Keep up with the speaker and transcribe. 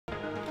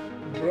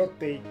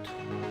Brotato.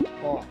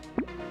 Ó.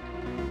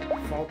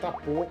 Falta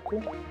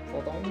pouco.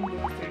 Falta 1,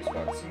 2, 3,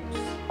 4, 5,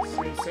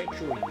 6,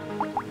 7, 8.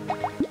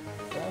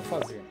 Então vamos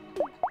fazer.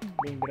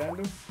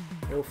 Lembrando,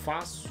 eu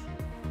faço,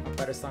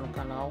 aparece lá no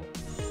canal,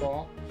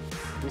 só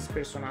desse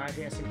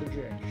personagem assim por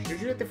diante. Eu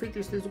devia ter feito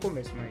isso desde o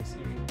começo, mas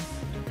enfim,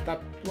 tá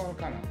tudo lá no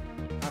canal.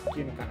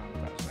 Aqui no canal, no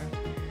caso, né?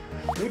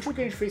 O último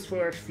que a gente fez foi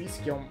o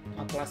Artifício, que é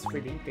uma classe que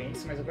foi bem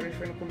intensa, mas agora a gente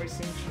vai no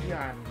Comerciante de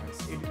Armas.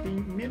 Ele tem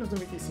menos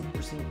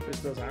 95% do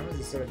preço das armas,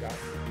 isso é legal.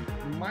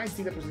 Mais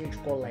 30% de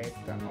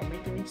coleta,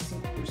 aumenta 25%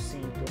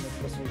 nas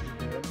situações de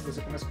dano.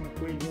 Você começa com um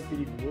coelhinho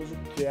perigoso,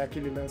 que é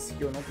aquele lance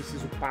que eu não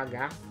preciso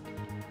pagar.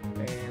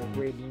 O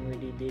coelhinho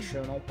ele deixa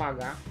eu não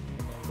pagar.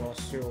 Um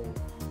negócio.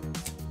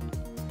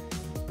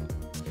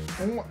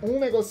 Um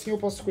negocinho eu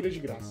posso escolher de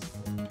graça.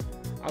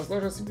 As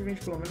lojas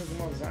simplesmente pelo menos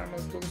umas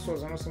armas, todas as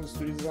suas armas são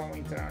destruídas ao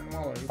entrar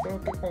numa loja. Então o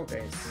que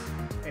acontece?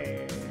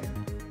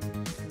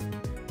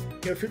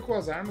 Eu fico com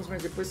as armas,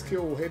 mas depois que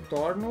eu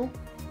retorno,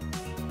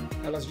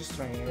 elas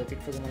destroem. Aí eu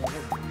tenho que fazer uma nova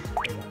vez.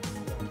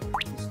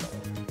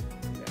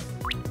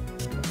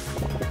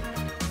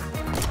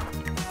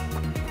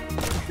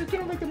 Acho que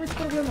não vai ter muito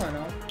problema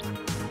não.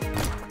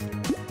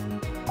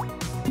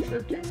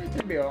 Acho que não vai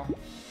ter BO.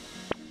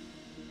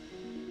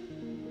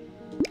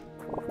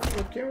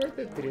 Aqui não vai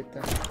ter treta.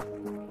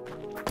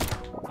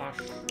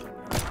 Acho.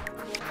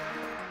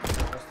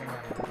 Posso ter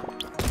enganado.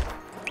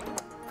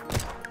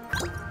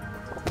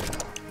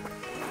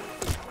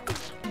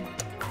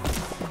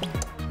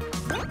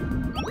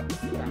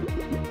 Tá.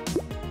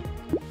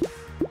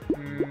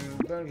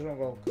 Dano de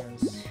longo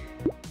alcance.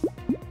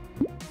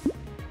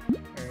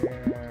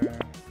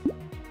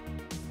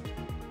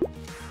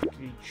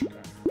 Crítica.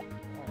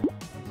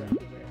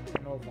 Vamos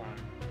renovar.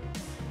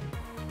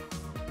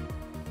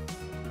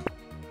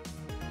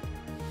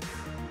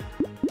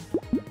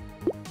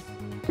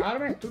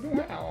 Arma é tudo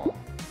R$1, ó.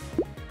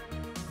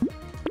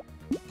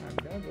 Me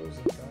dá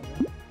 12 então, né?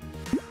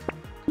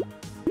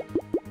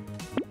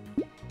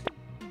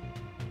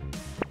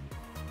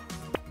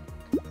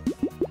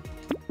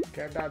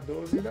 Quer dar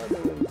 12, dá 12.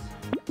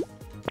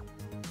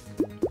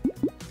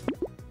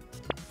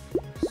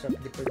 Só que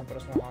depois no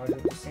próximo round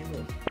eu tô sem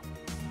 12.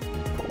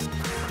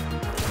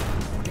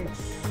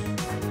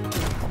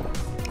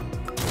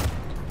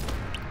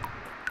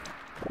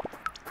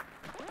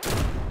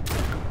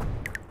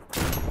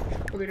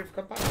 Poderia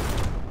ficar parado.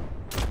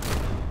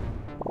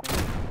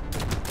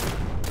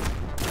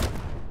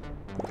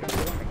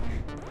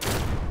 Tranquilamente.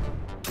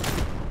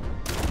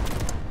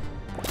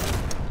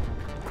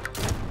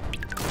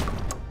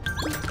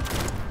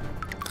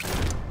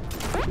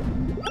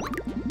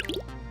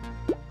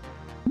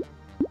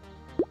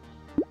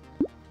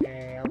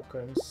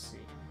 Alcance.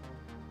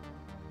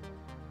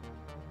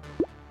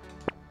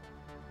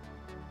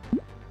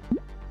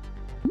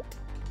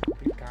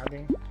 Complicado,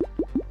 hein?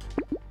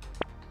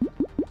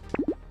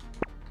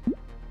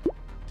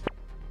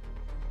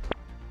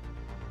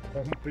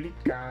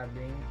 Complicado,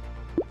 hein?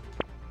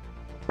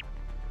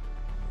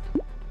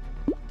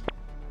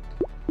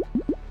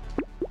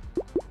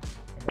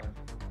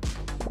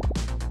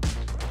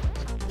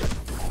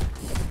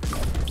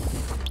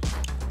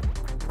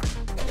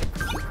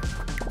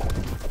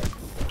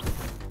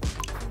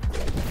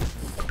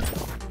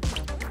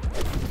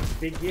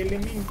 Peguei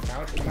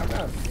elemental, acho que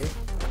nada a ver.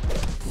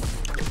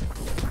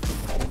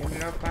 A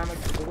melhor arma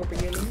de fogo eu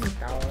peguei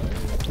elemental.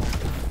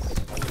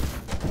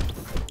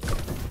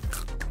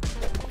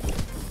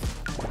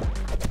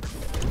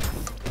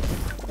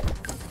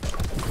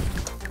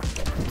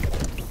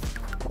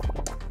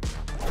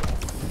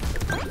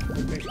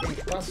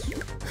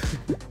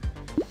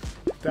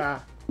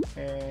 Tá,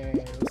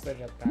 velocidade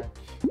de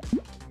ataque,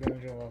 ganho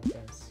de longo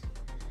alcance.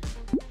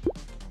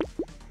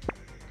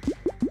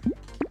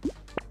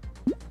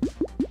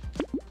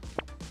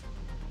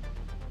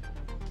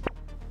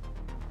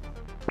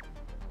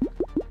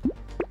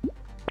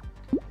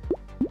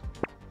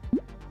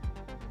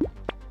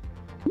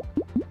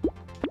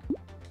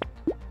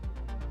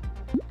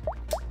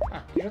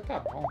 Aqui já tá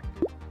bom.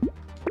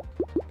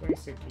 Põe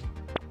esse aqui.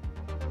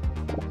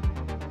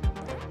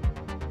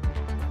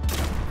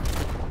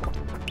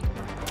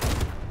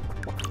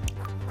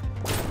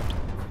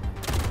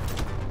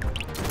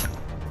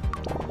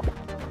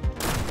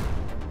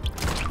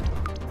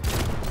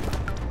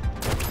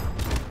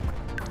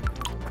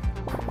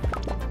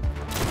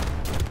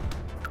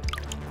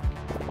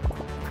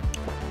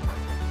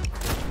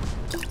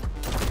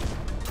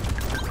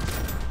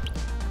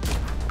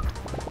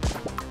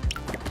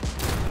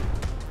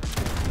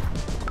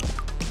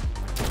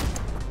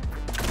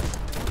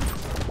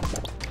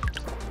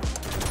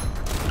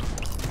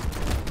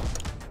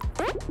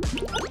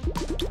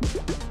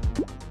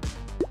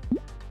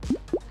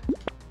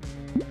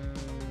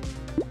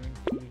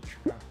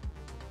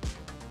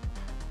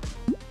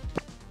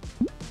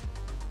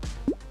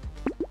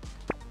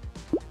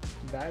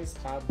 Da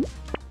espada.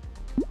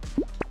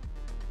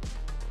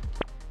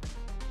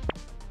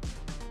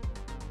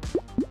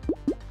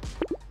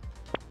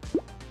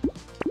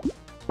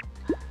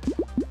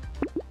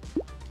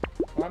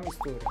 Olha a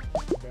mistura.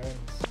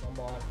 Dane-se,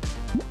 vambora.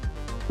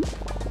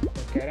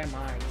 Eu quero é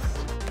mais.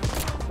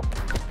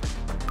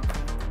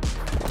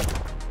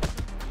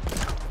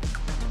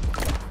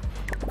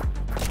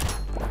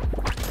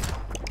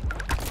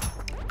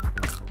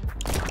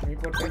 O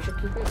importante é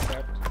que dê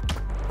certo.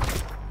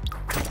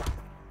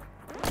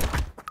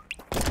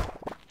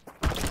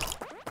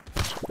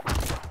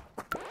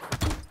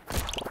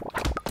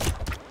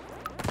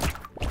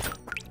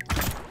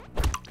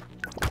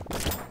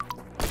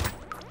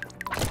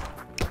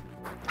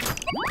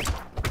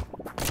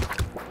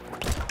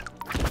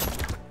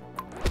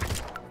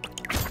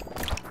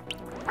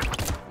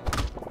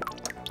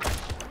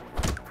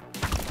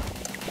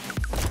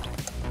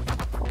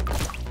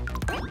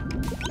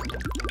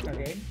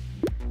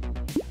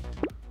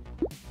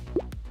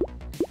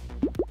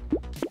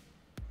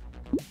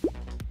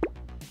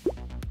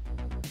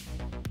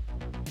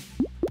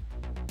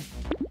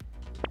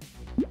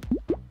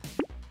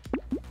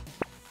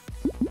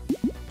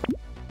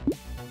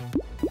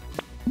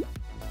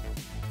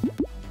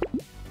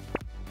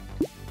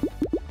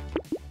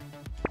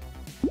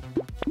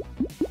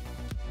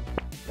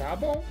 Tá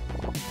bom.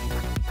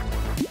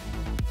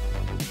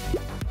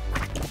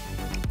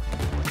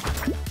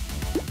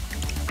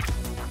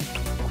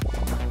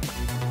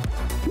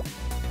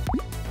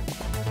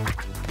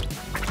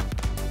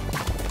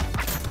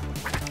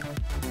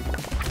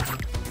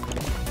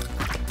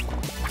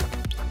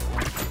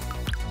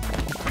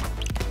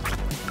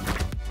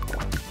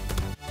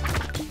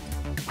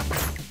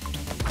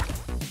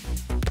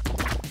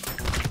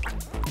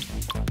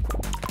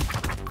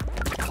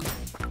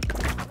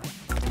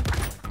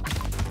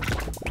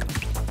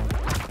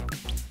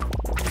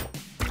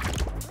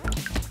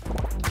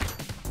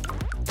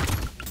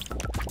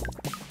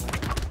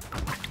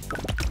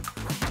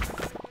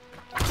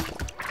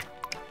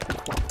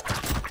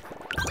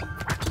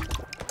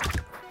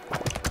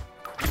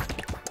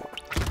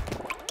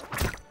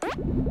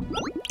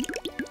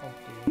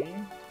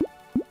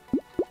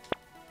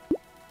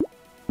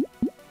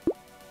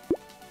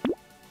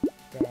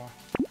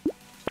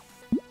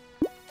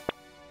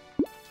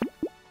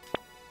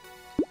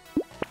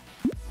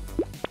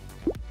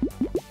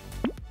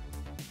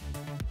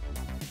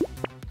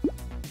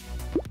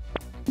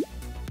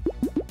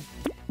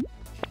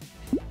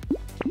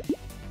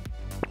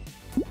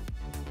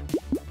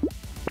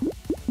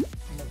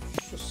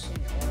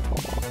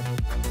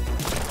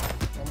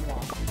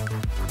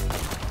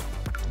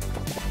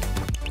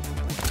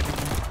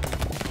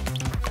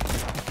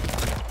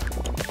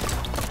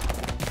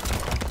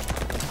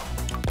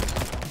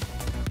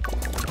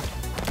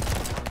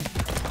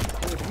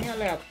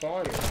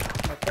 Aleatório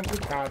é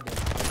complicado,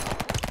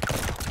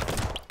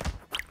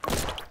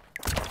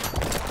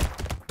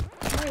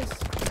 mas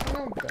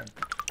não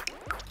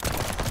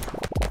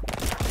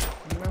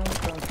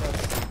tanto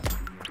assim.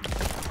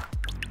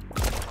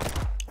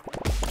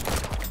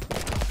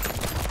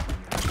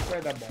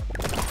 Vai dar bom.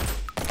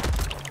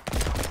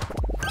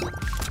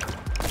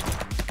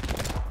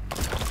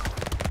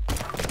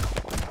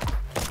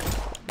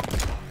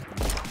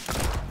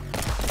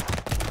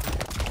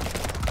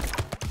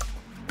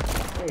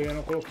 Eu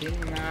não coloquei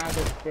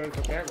nada de perto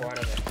até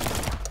agora, velho.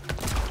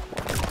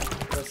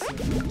 Assim,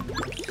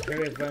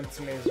 relevantes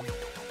mesmo.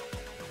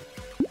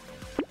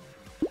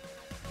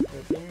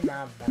 Não tem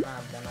nada.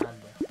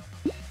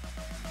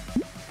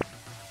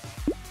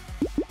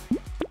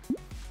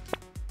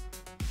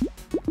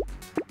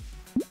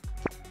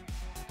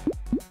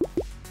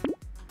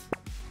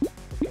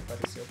 Porque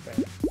apareceu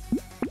perto.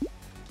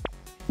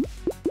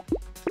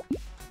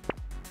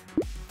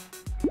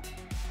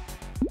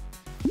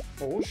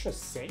 Poxa,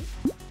 100?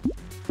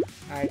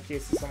 Ah, é que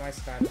esses são mais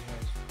caros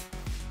mesmo.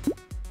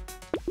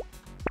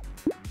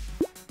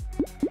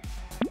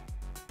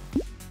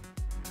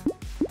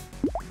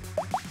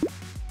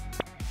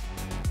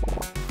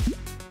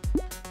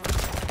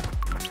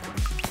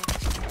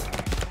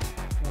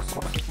 Nossa,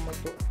 não sei como eu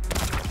tô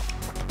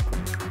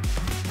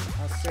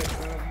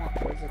acertando alguma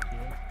coisa aqui.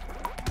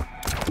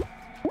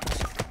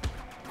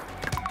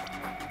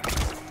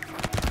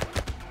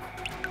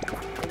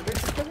 Vamos ver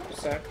se tá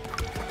dando certo.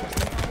 Mas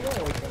tem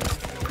uma outra, né?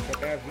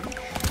 Até a 20.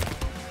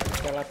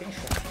 Até lá tem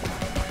chão.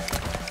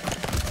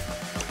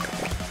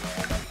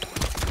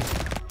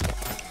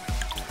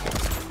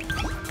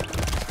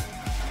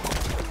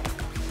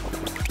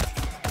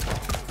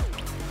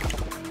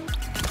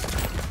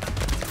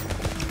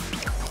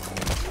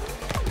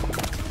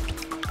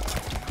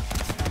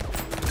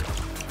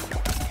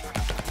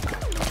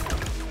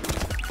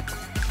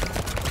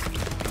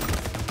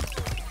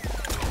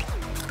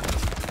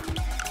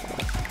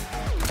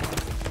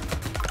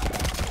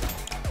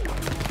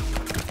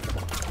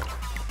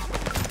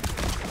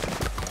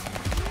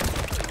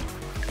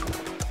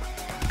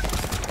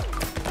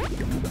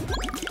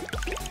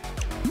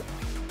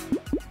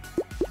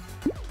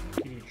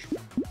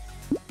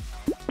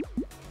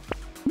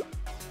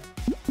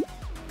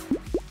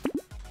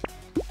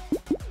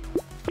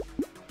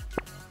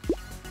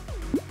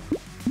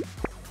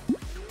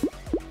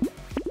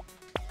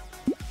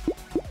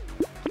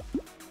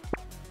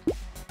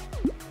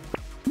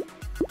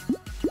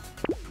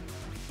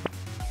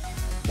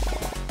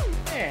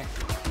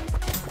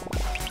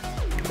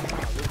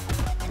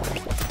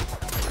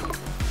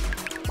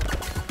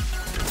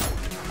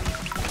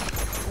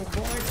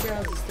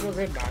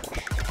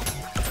 verdade.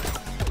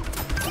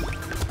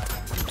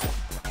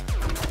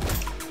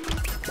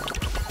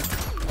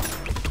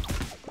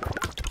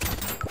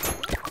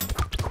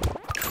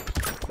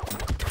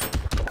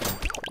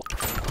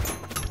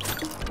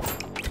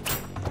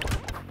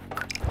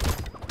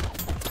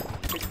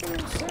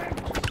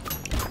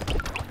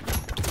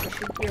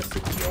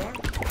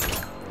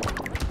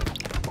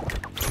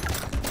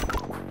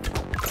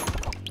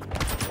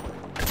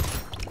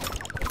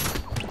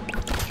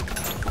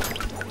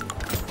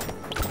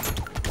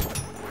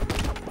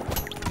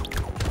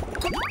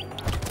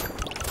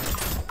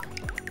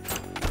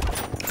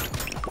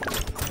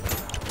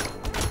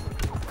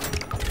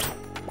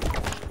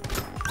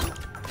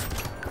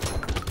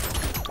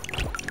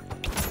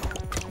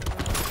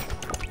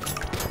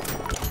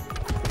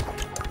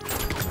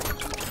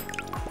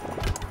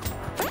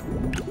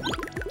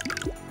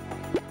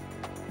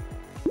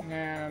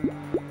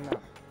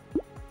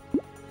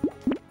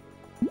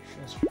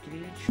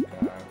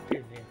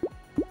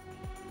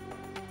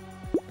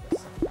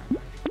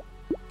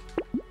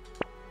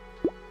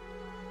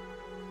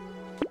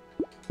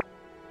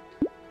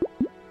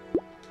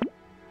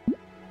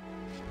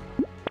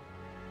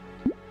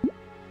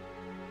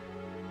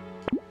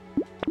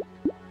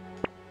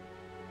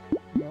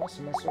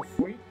 Nossa, mas só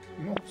foi...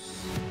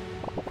 Nossa.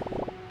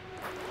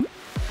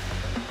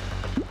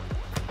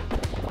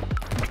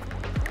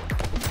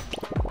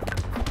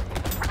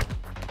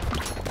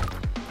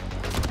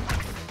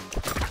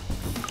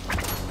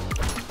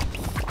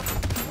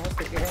 Nossa,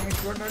 tem que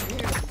realmente guardar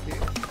dinheiro, porque...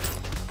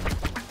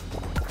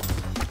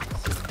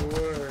 Se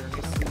for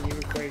nesse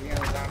nível que vai vir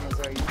as armas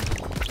aí...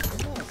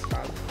 É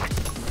lascado.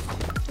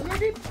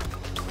 Mas ele...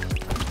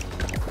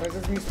 Faz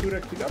as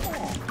misturas aqui, dá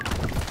bom.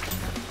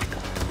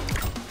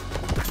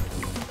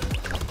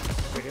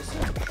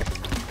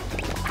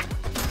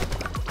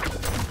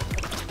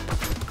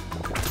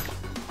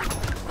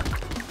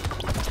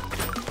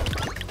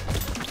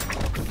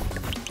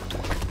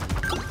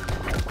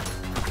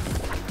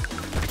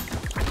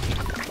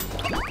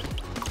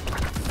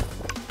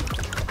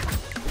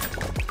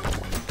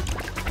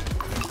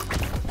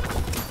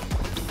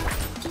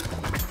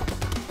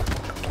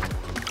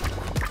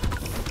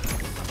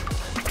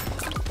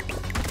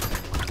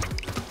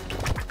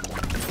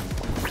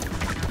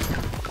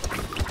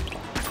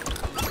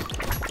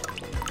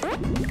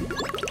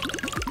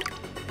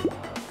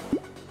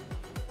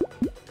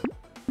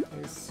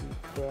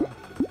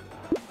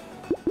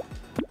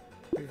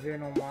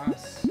 No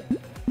máximo.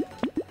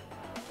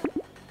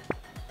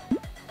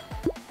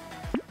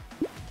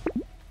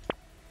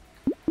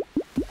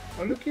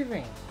 Olha o que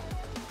vem.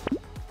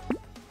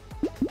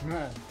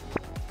 Mano.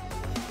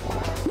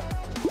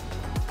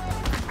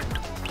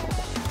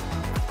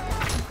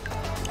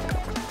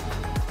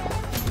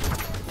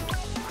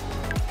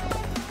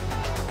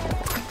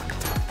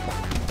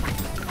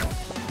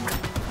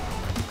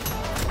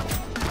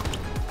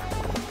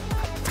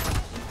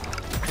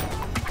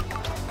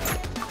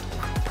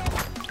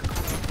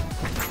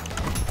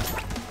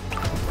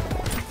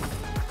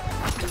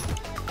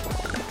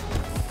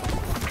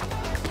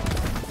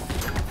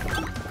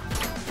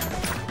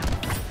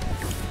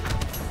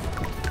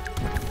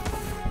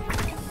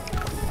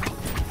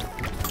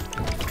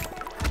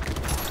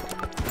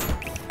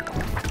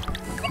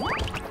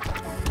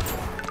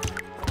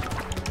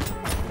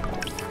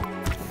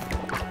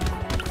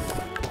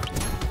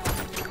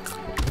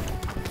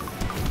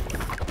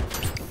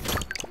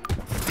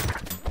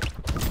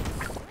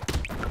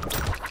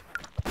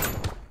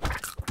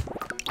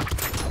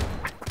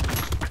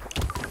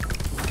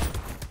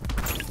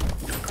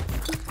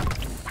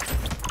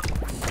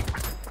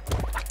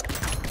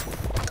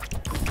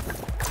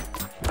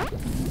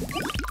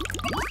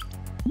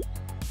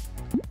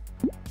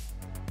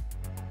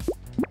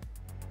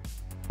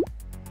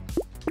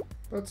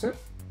 Pode ser.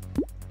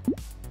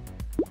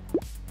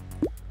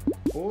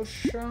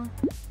 Poxa.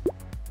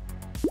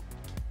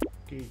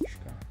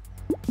 Crítica.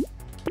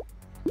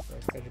 Vai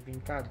estar de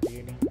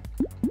brincadeira, hein?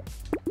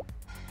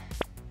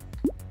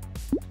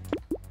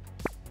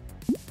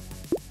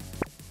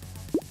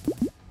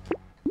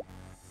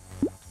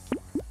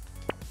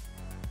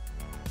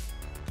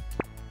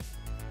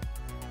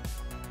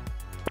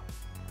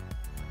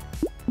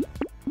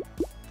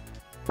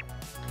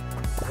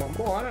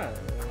 Vambora.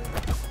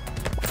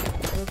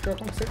 O que vai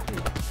acontecer aqui?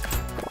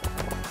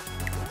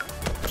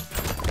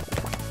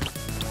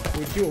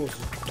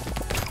 Odioso.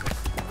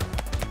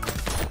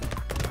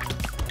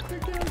 Isso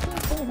aqui não tá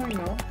tão ruim,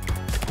 não.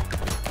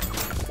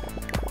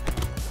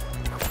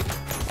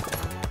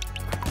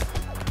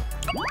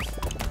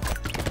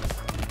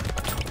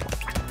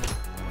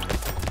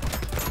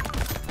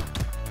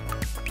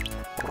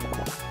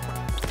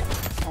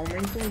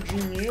 Aumenta o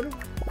dinheiro.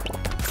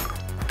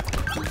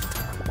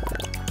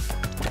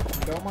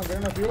 Dá uma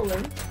grana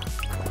violenta.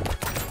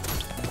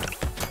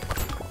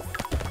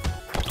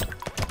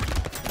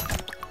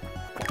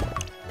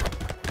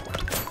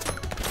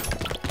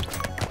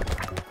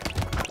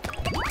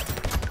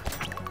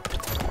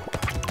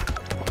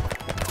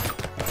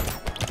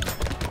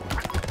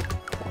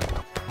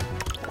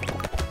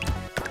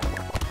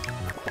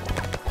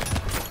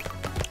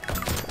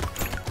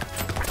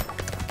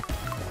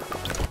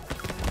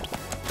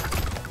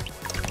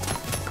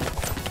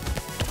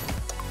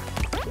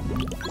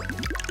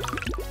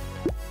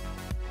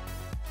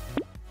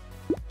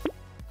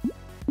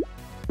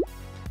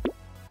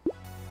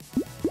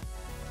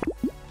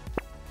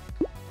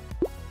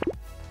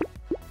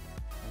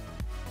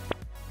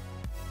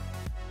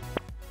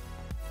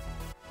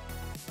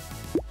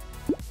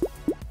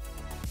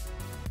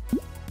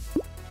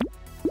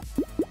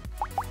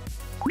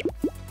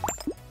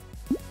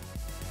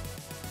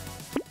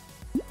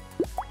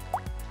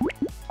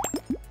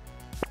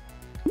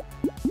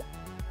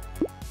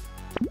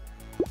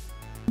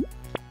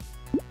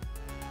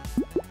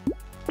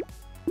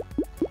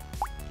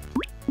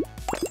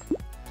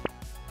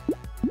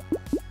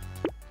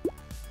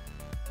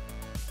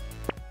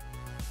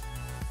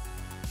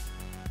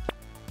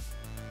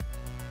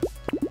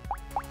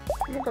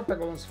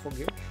 pegar o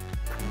lança-foguete.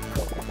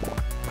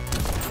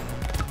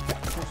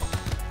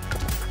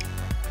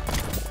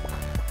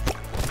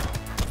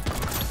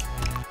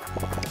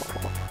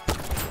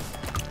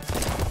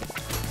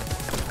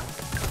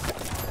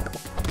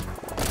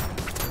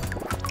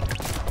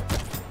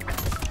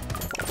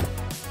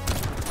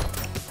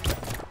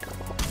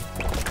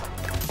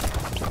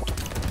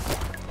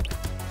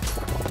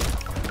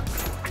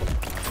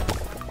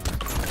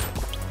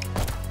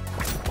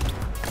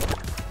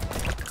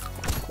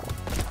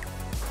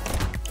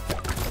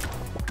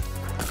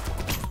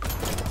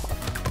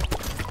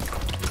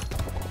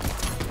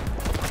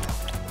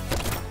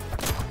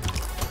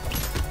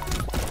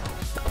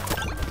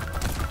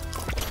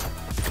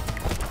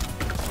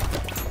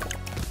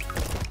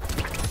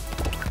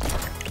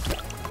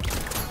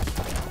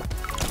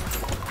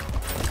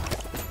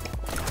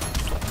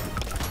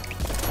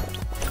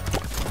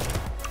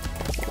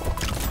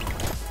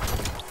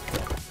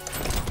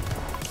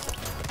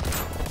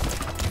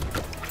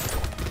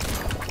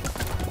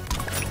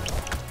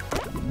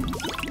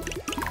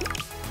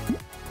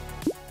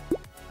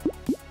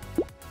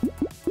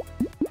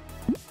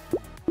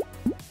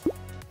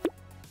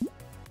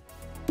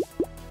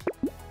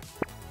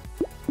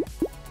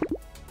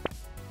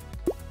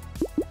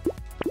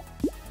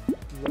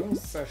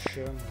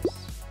 Lança-chamas.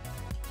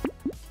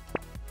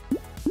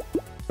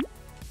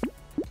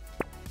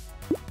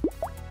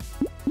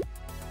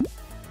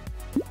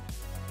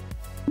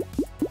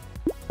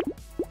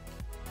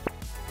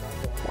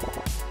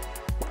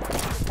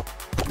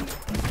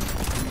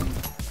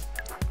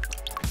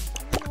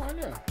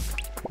 Olha.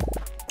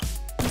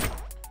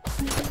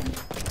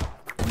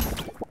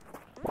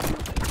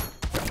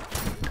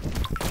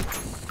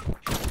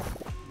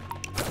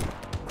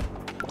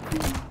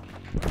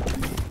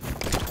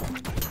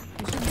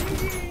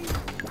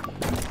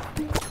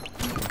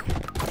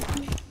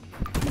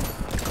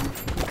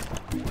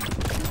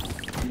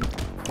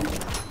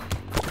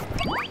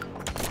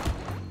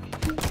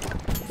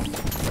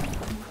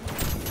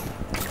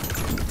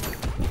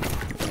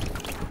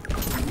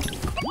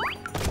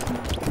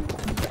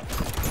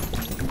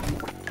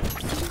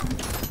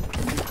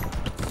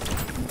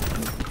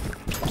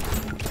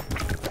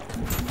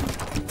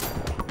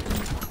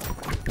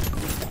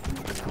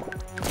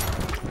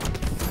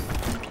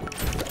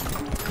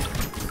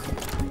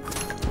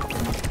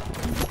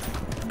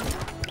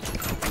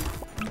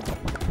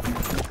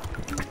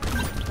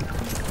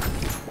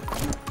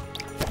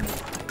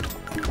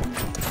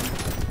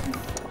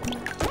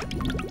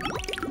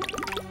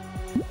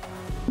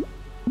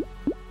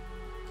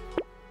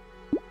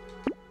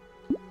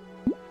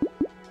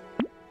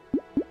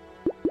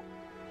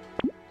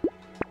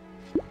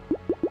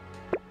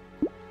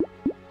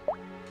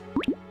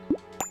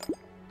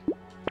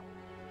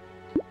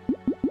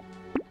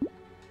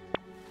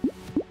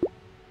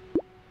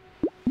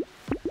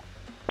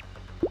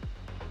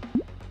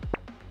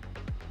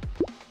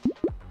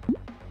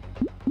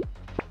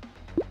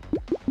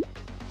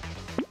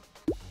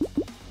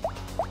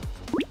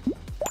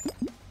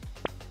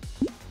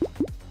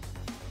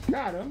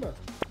 Caramba!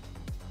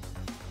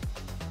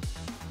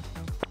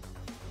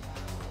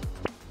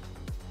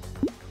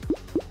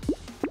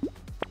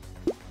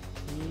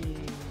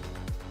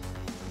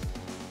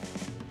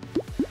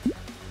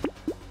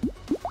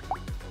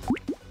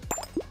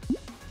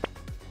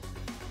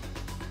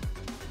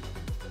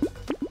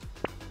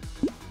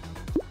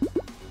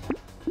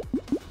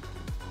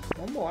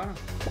 Vambora!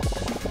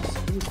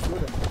 Que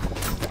mistura!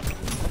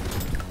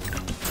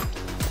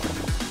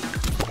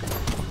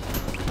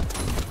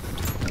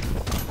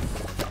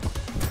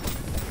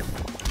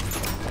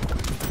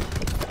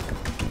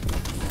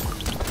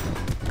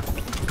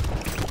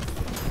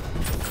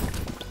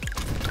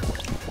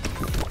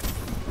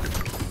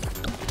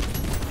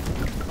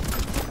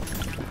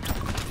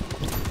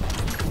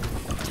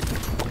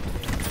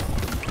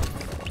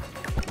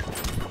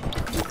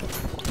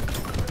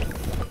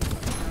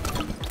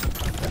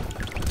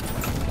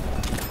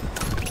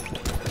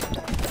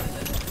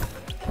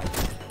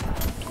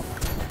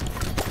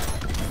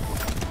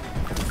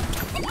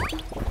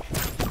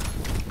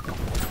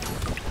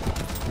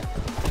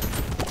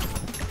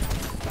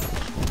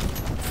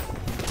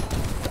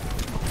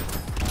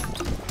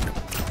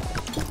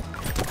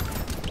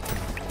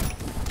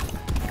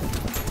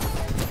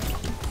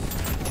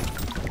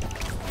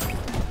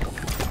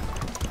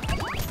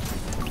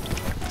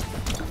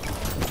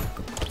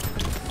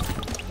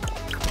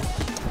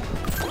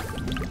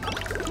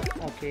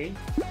 Ok.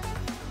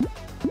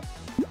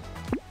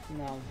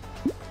 Não.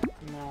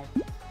 Não.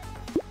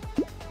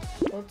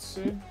 Pode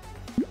ser.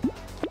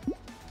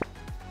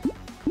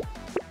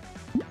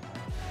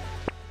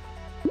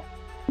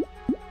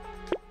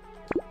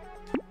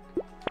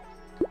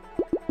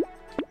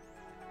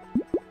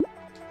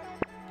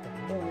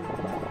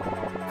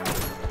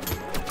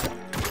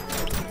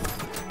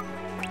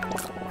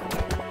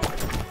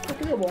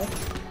 Aqui deu bom.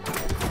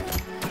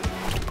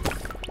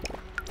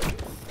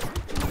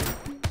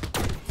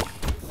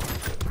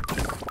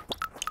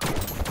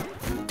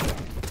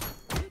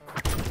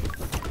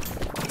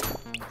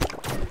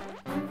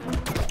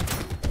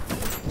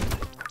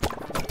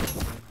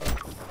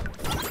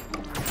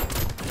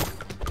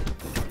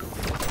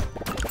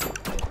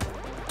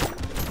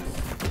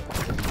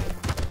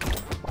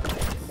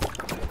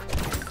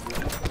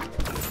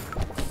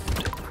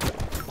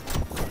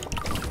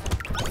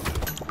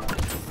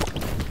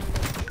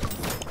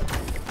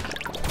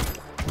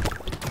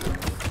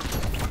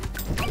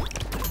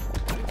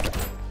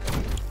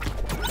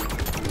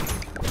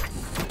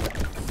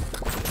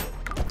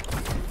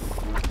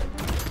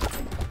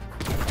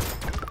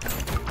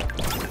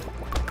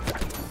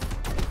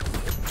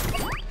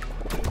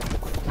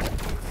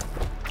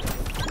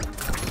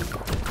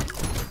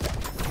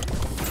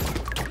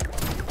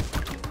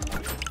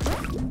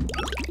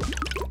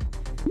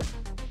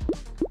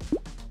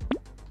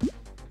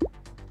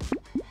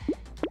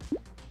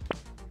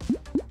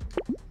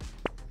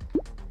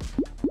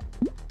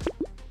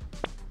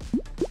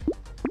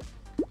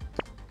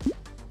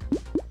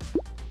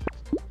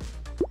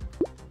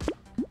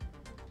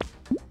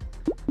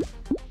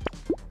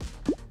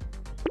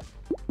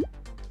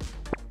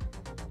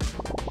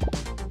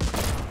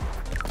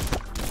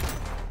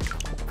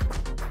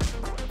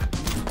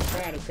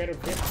 Cara, eu quero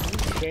ver o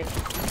chefe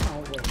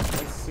final, velho.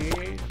 Vai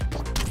ser...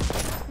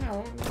 Não,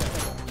 não vai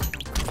dar.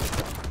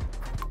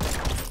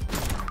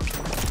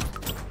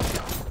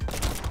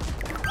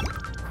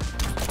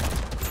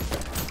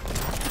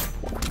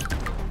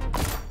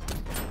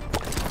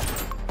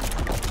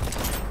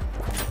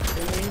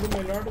 Tô indo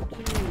melhor do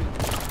que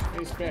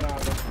eu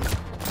esperava.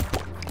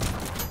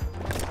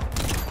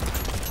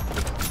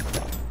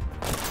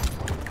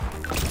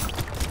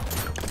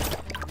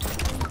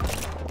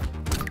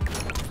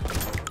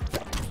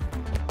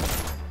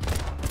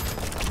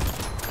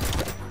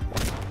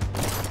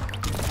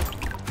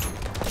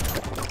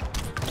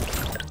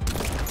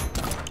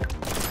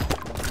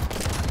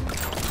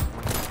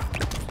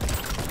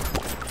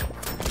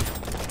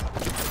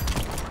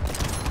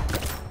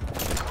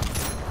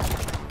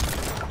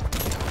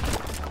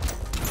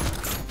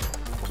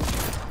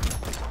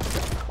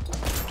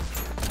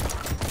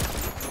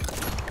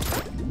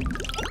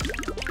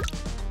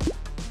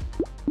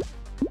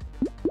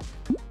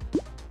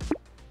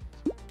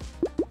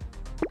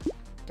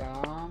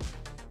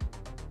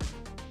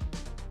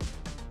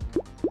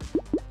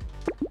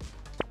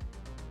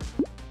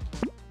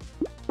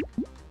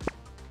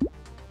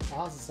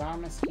 As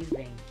armas que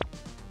vem.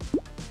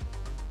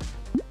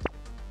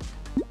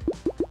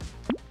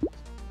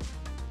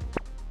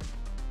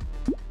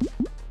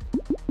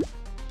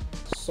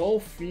 Sou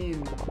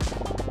fino.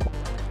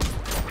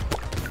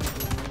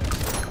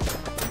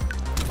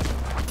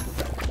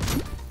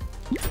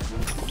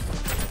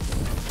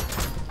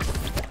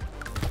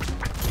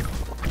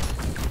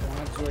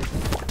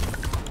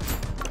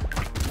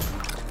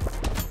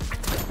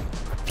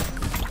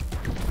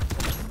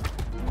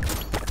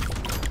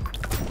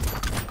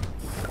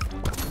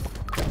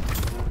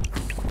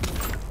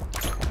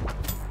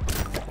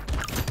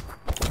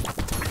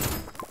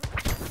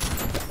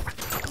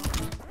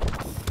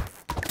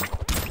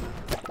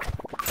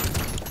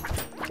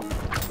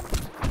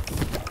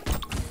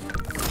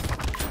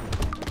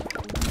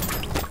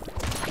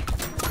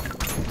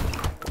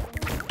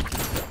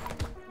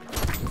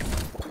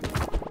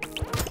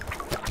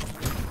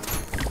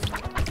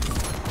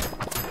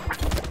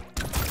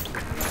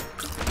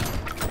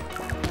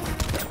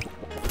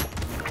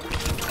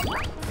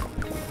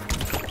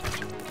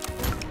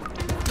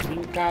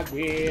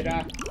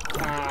 Brincadeira.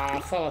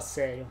 Ah, fala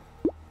sério.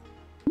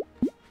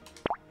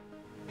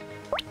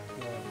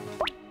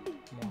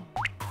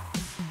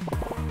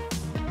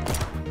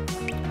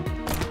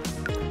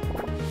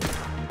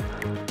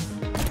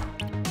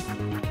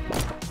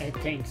 É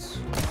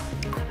tenso.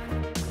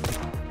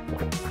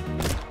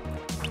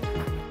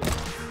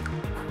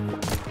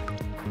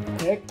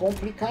 É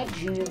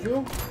complicadinho,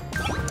 viu?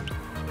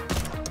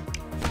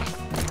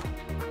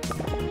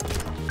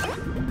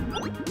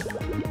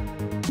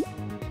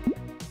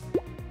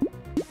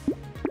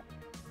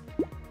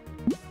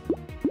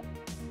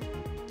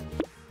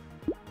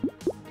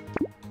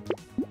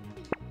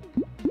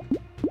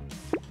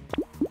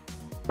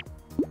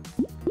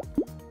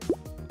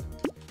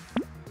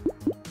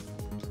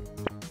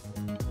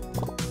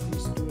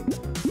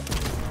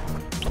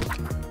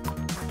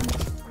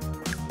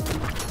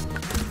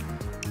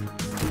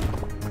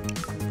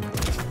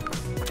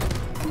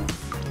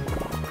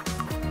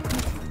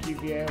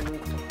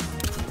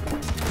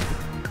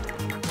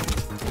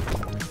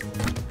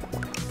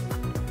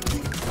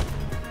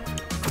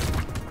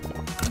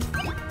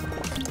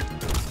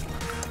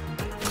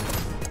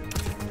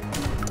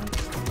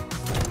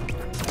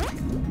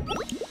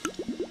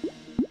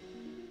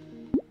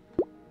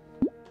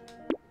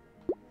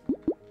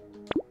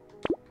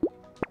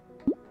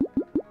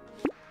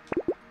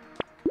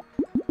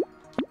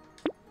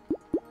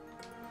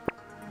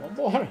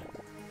 Vambora.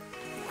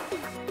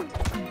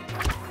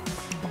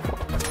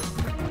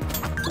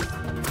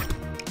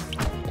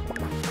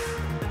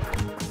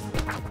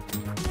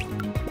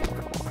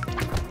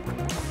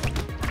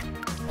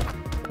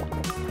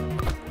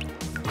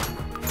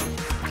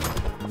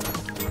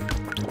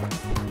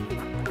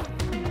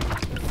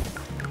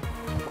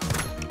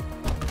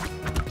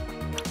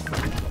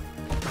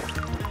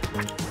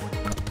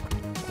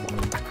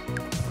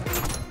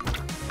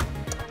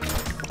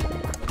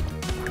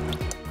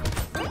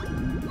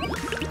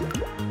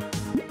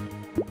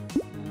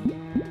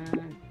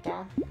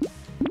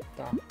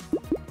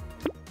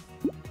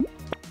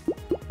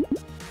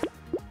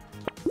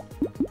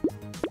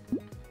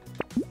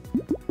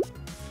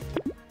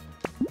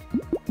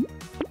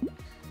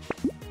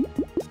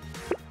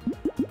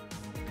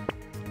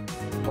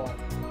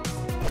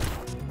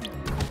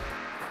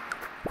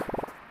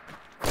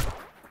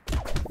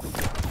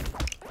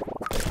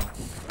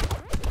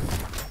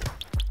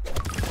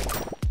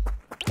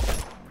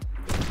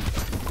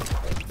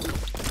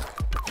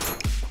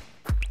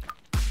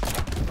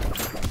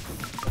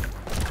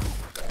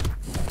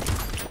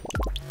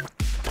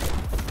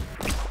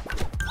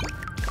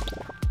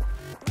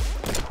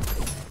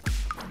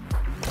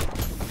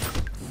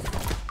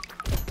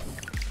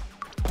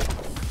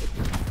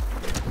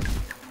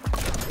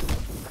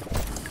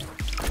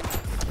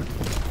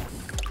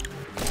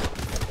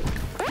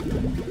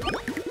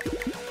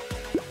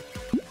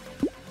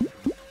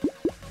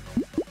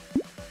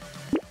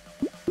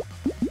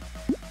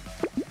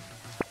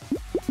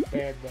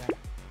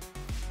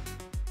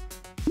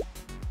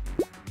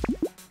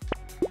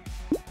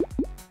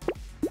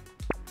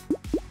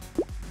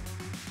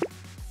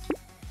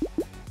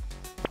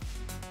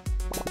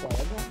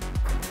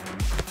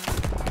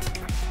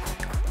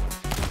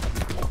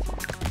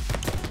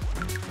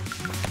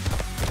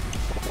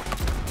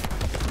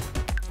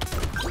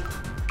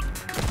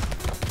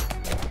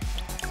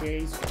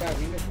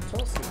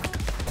 ser.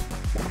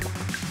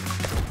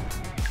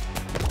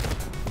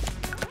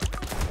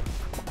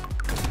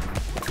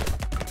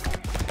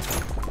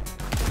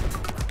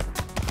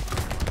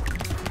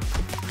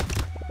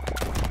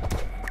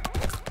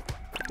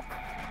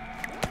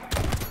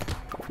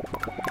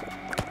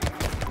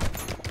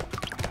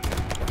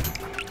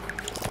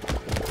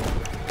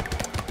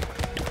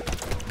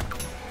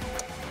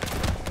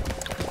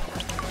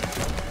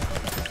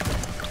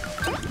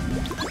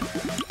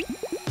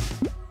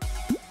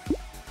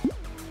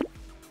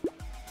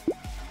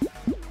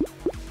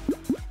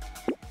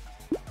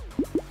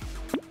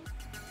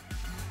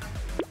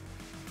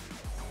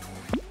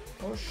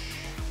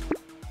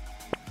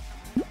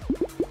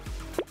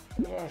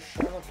 Eu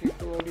achava que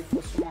aquilo ali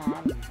fosse uma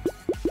arma.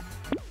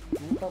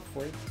 Nunca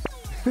foi.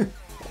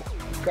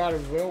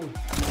 Carvão.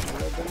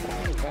 Eu dando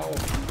mental.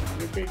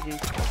 Eu peguei.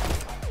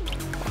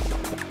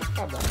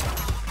 Tá bom.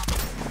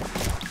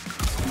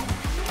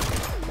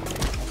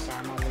 Essa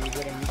arma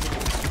laser é muito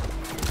boa.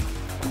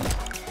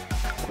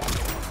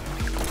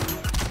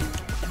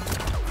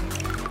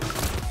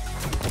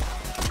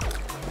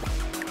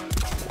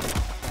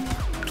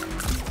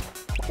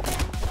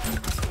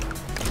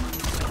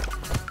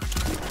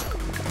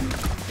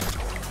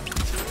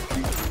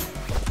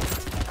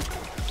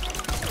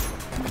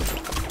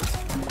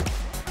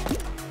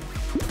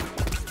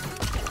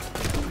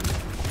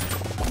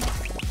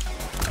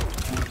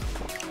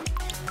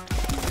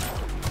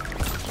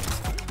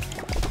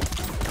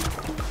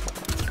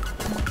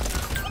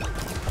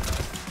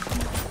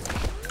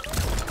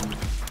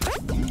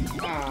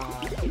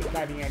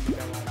 Carinha ali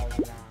da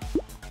loja.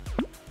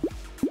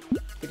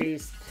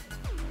 Triste.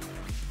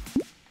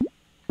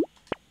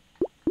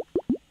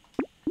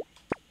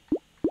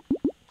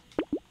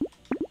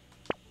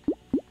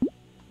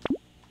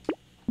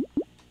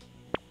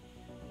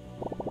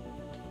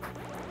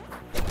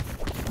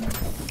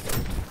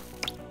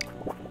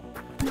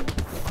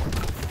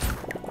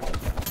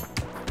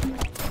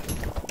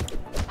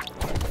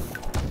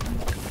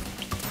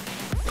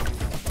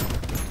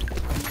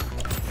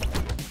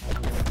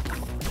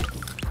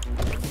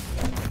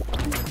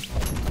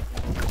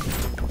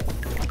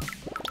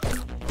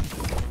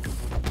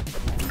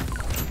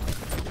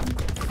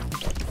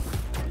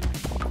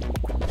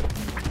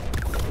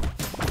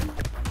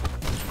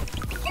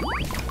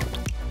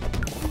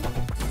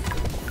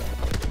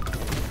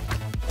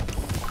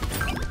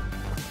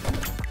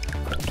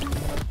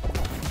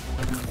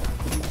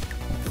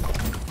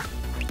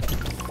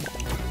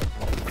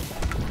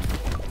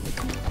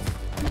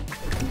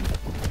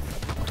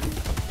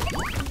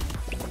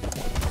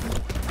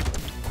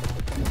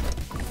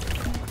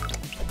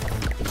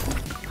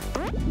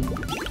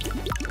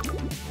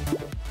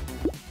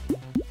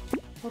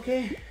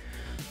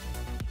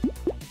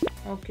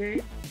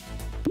 Ok.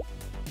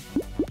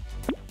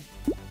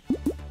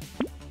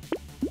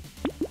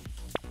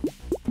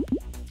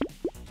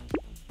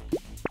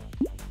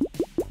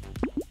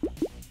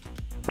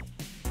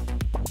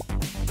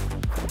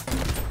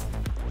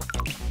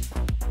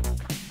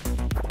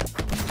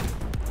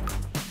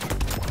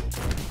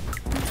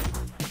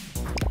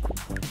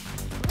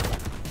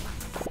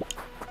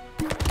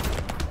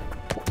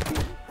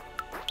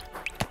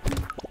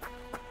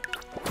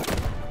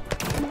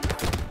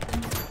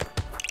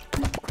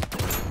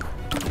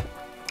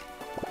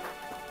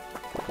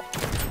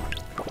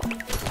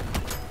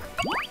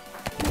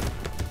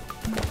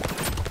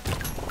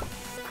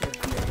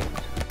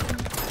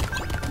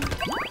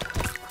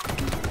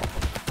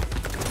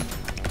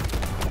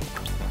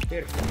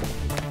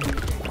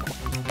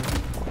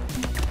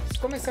 Isso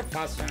começa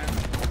fácil, né?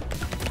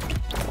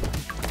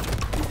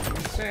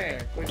 Isso é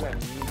coisa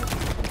linda.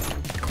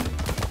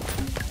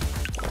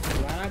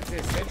 Lá na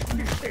 17 o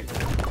bicho pegou.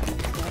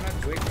 Lá na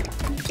 18.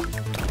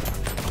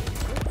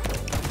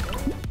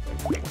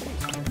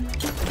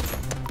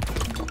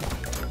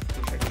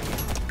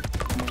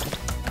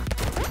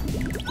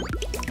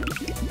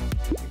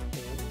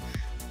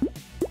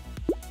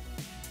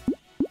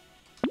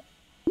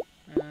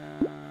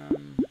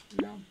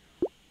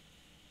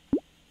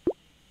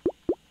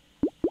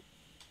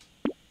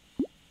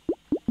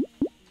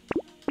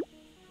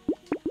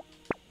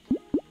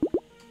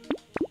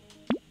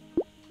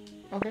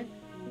 Ok.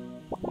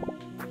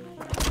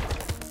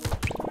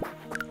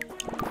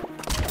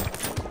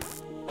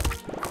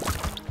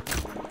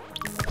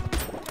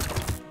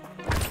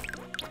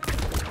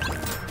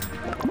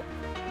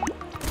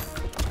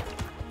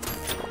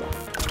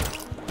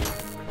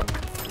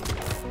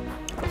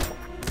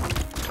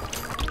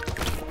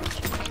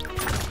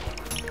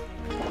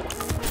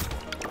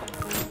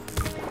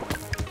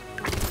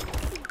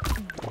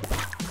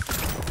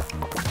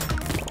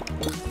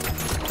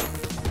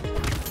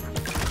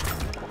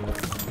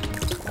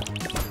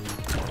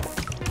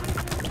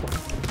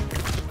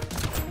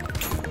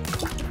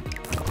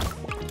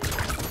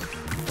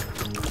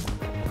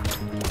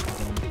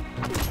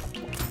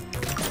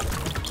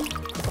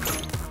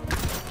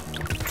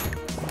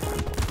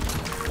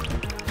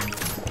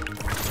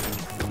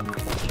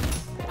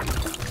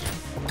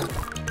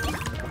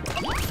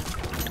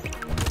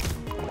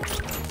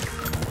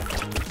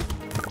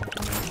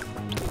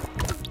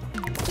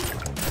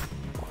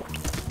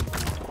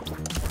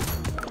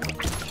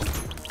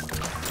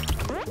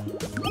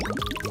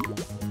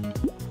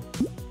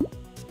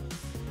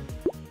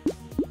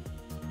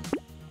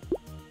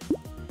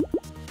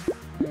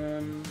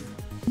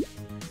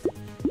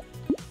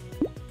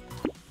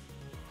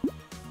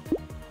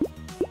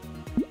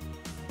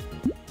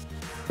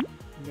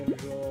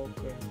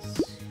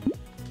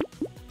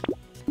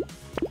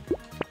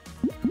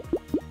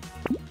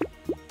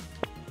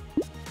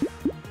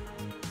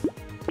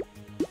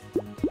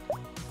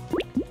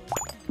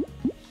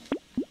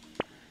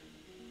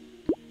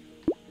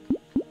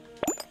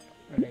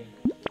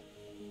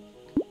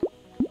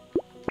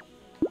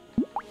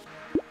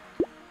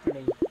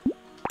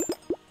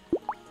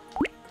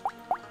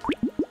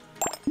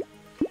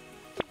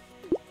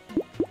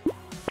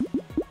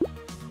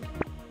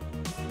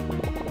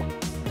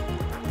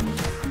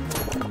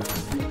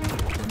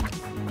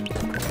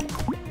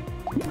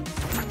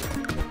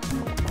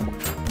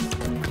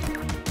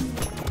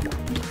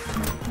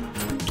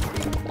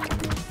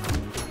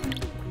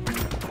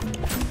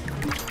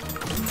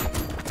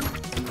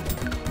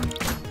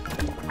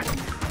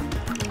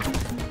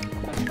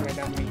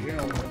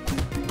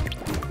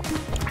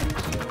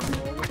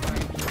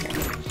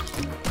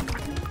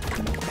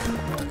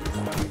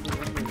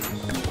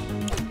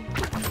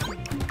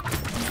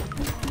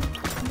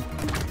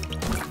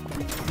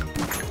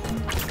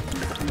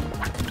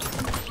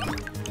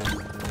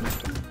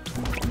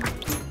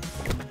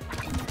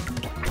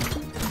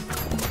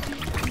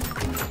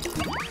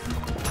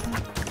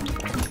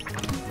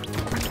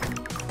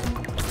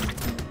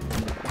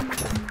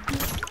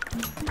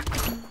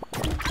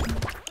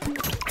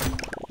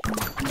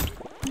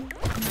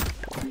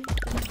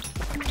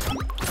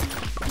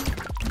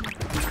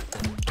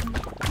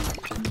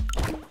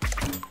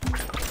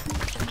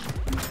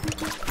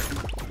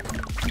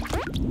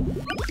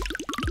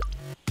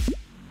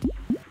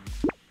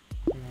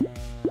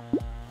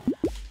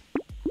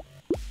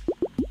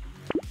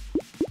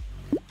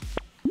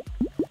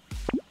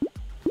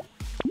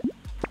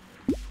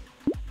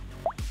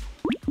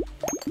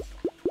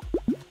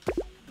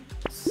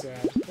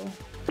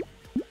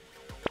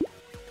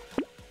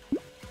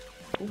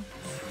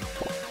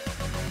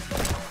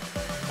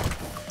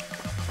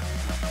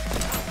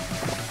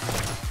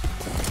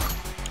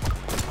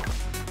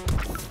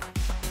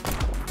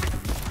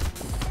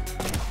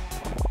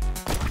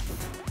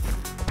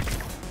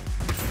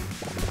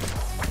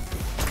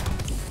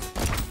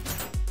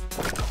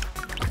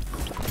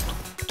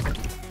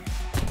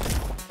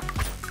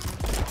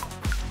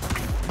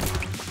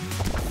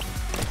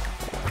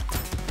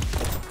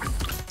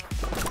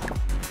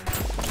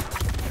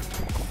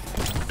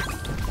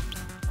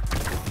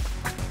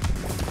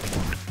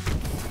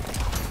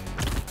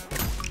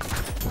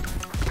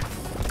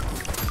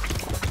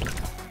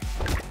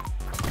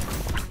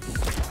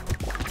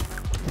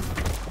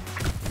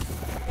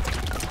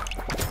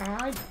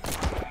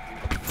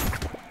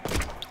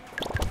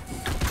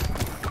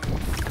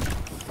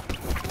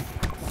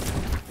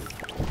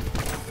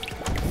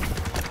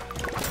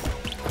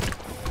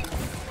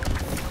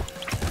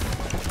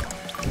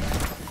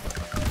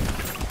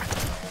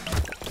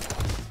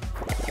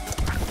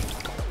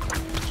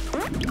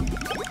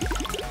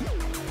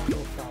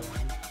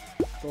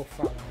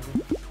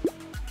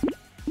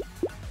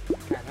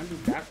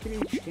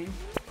 crítica, hein?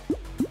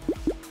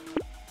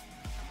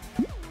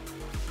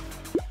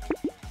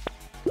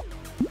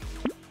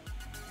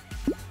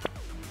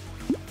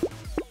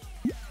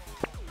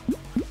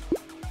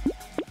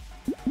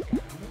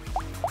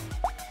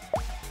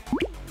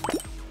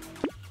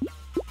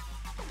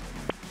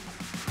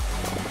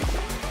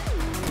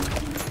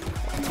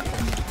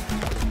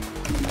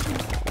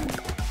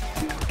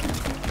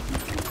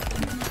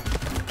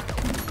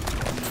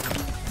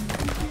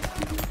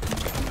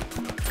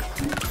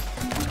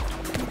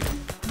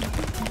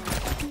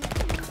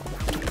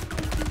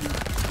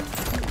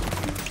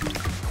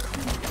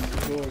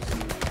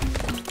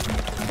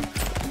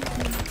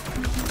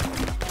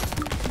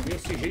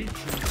 Desse jeitinho.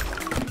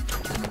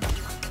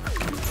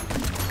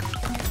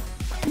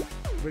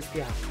 Vou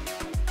espiar.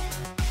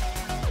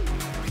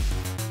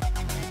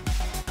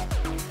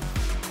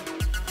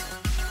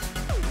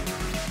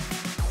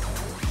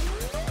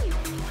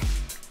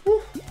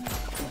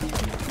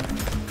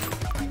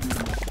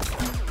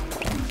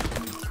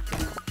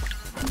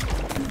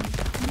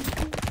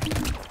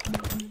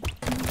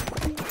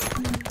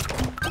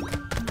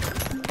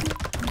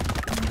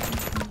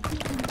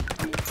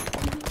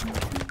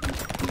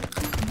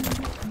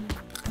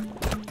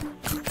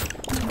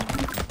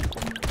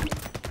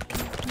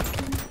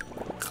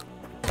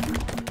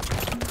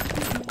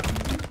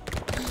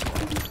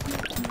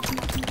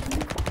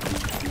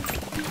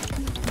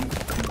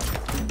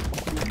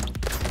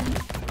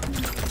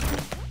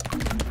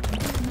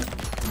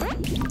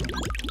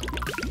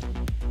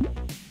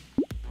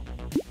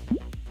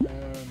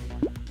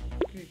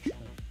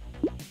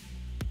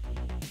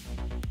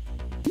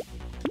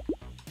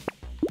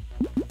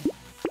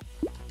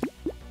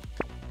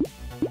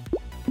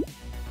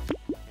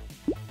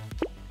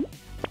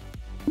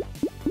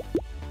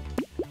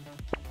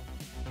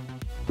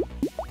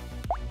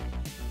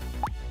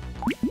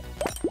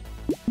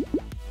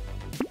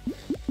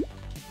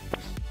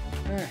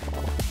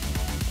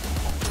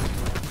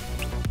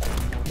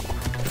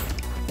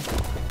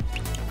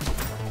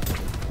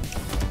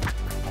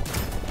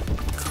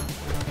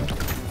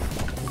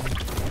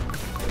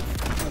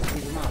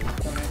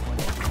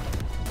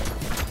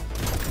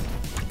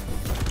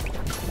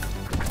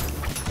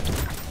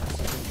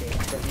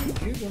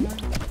 Né?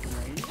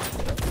 Aí,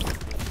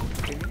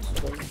 não tem nem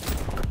escolha.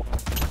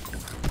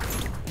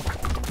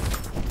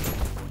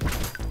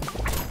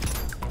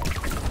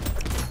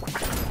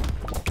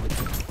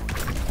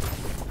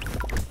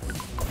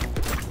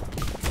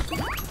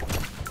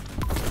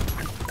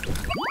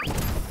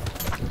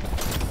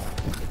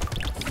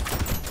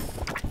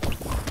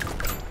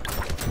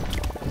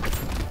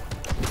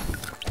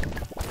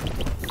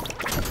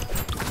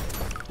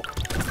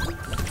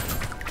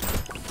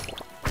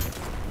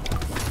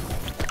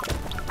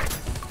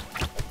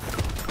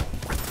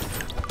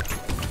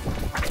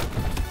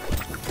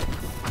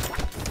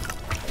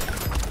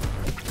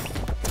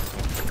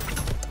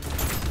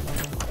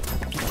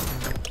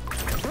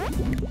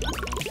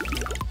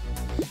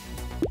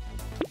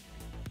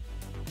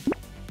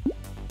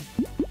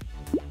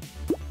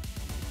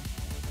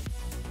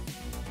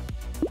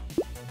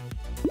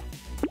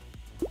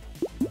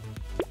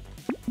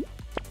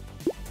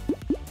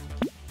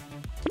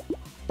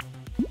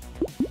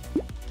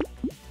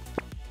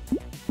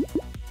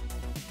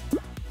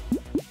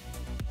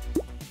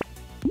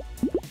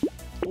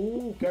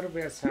 Quero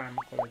ver essa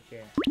arma, qual é que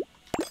é.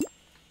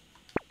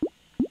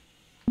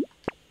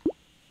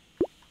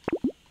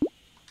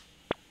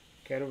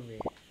 Quero ver.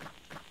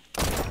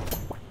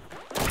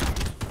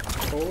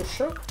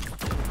 Poxa.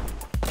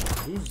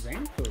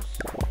 200?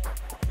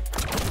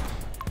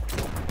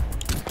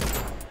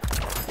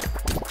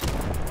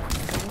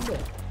 Caramba.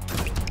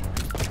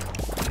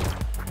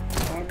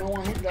 Ah, não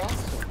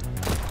arregaça.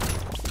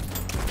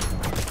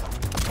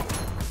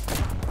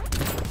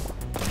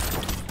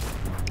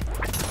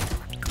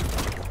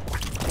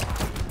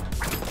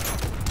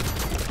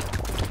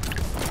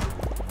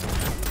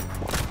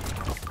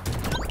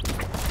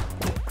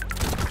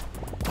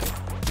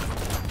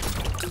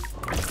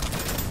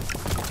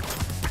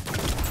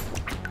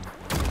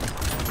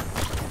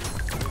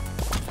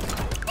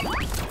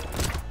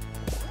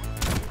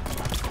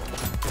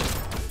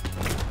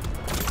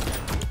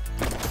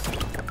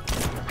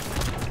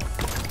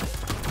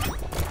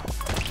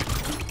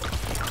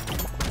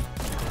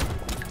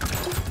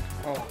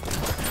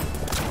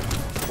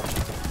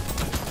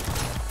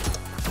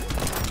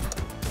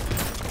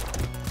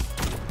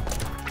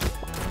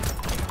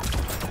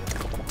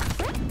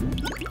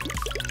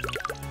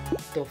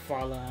 Tô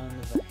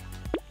falando, velho.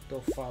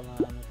 Tô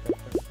falando, tá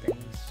ficando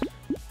tenso.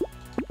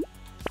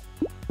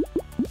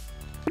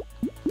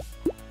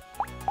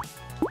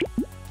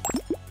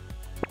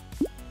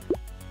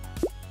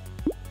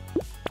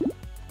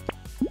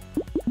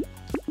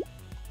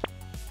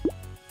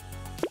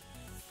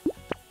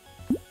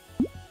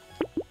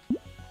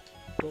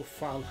 Tô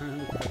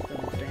falando, tá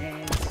ficando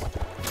tenso.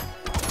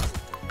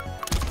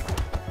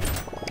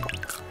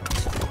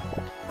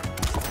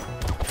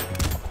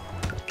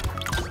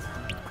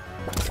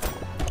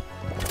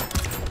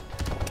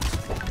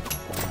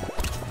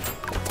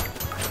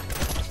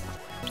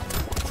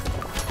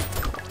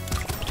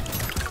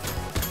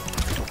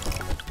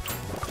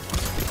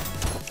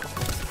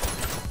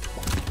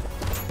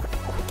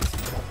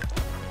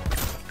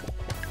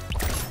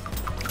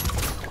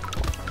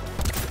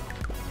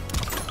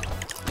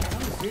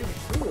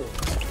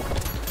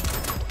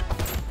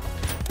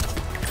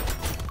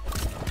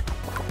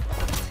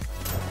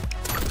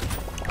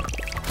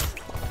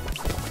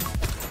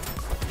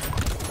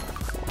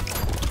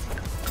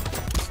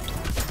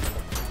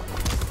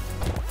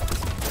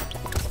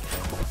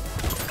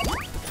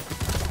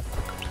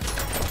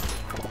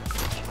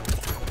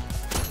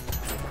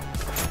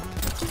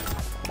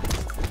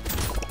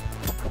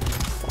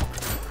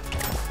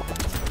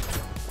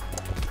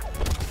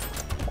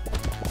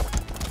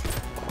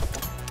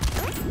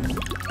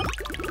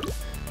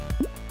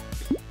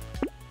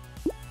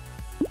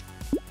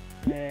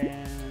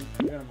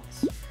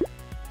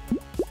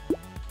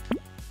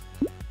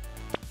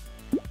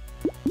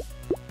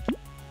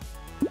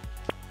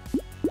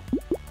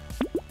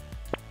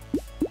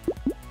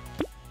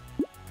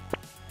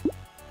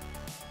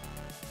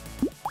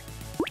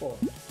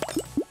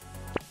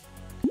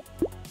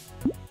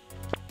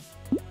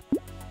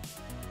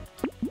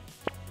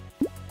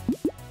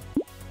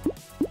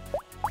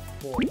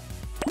 Pô.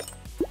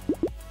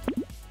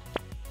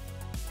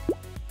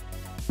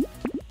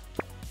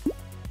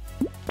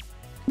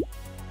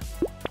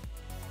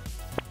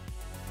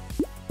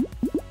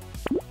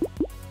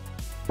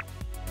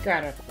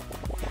 Cara,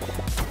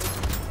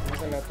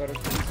 mais aleatório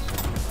que isso.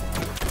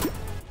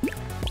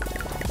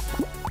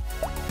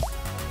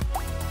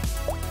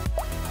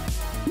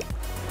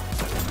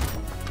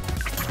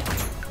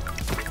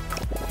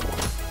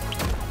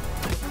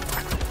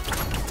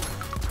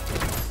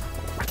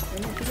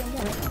 Eu não queria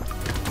morrer, não.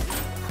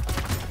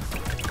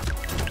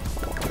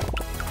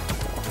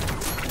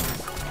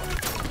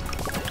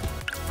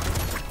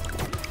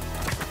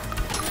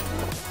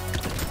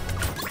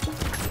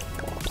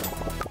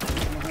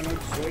 Morrendo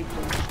 18.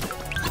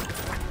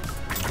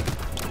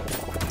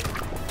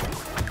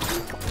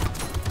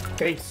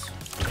 3.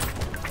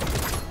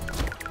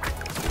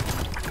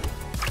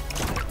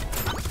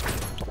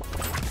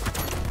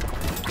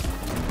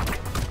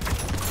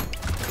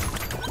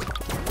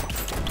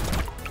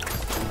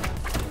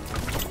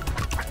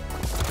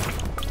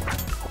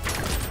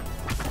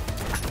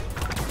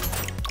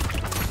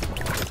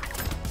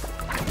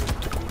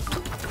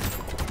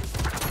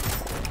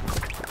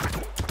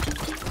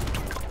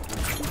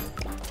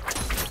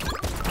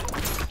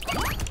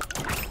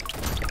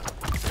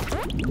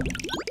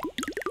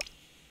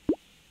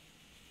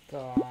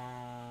 Tá.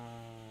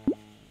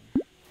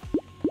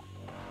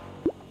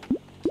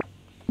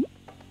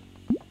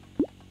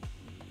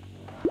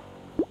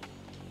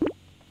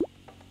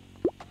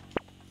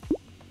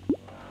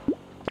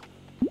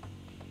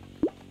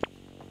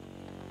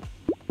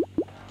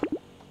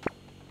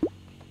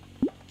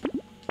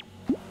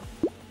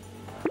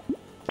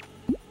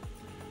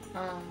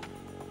 Ah.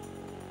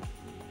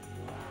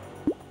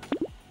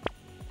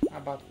 A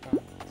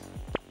batata.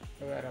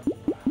 Eu era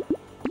boa.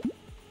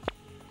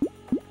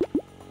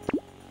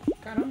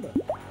 Caramba!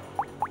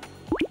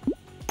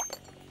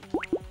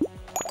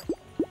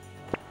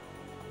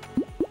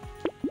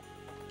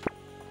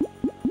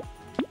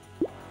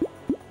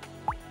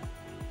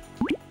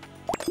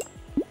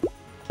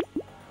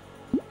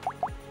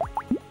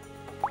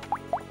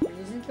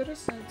 Coisas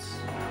interessantes.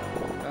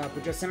 Ah,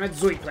 podia ser na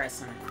 18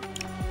 essa, né?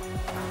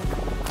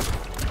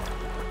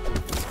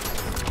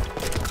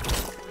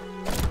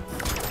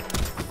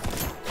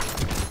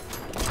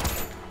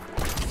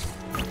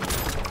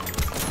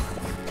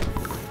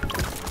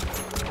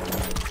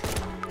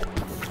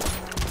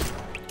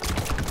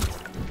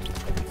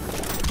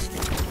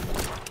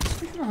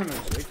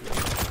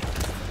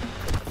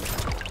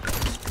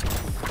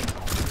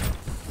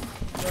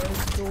 Agora eu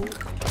estou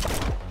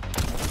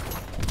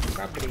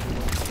cabreiro.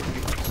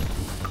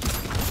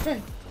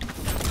 Vem.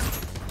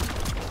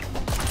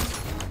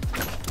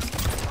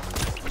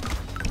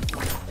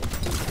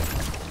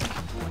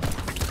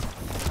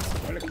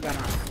 Olha que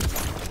danado.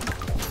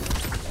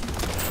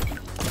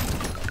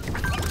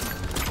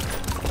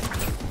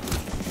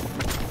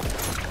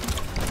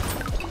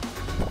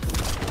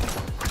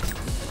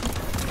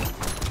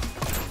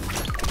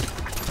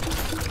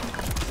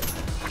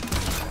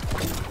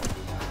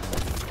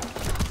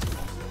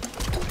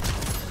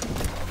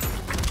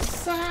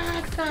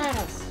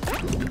 Caras.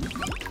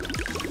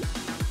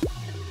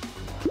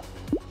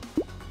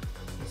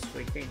 Isso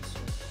foi tenso.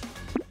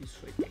 Isso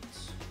foi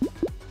tenso.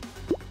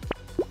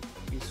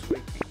 Isso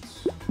foi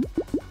tenso.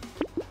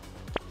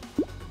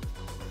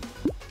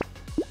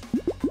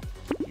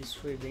 Isso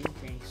foi bem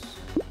tenso.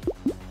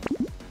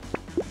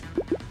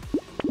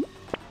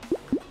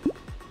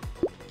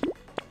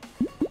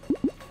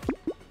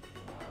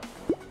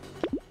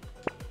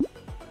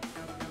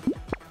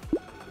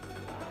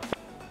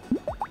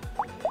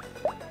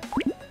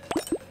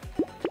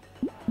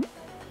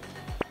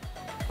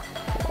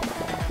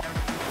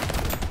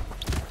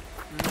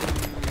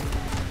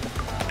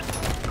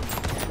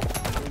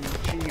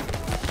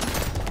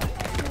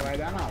 Vai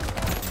dar não.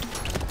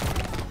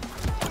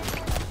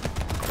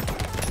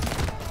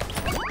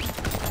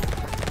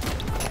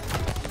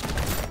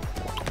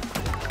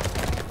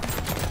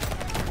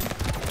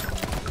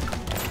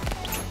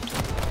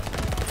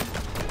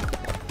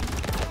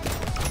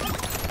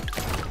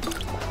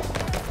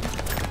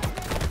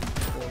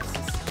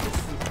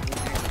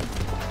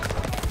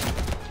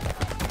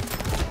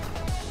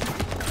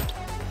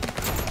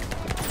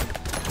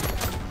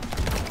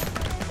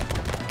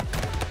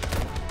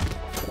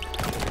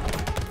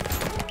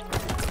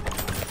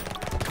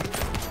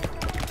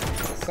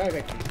 Sai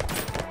daqui.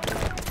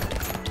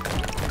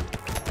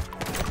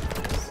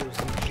 Seus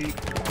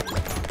ridículos.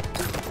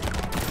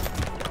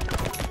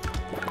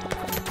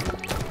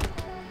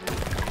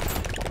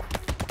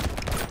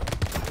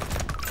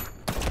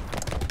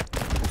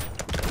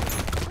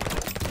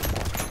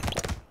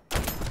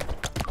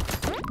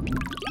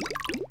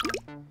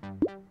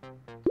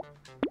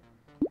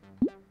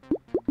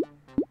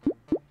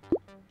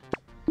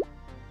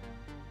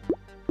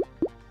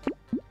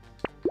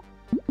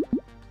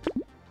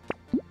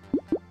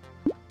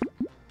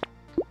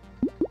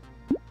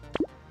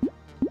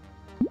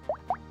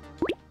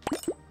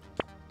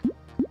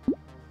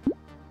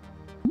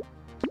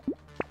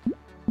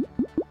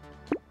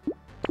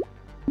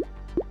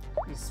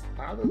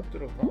 nada do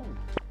trovão?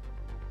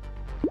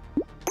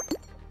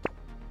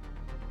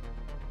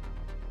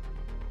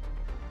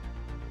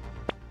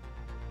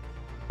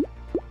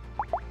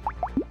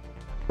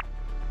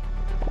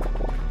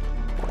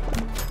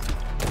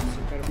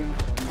 Eu quero ver no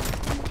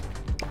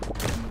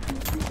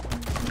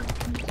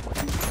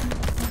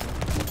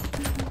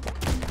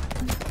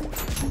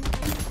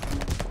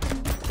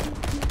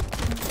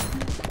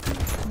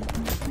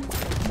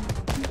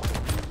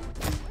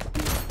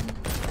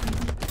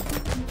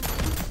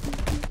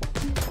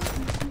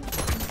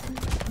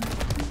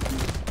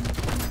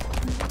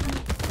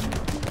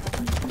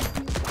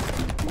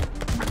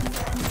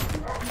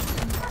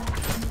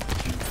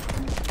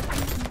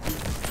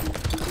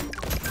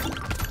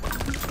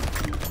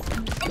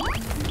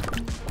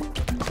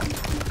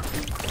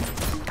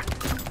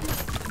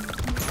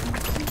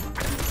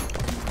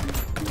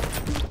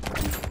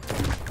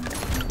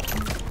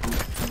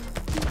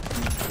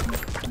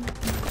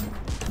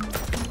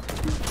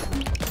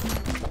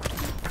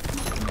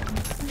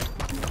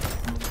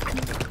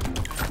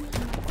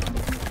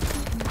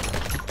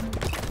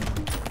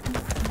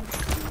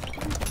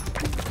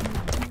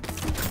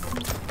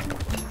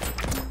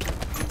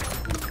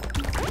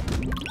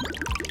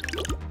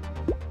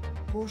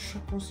Poxa,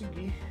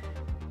 consegui.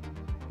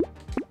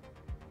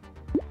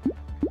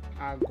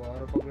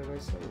 Agora o bagulho vai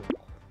ser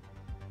louco.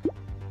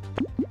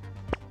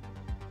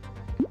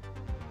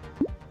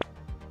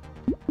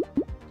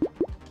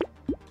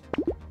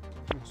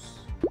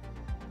 Nossa.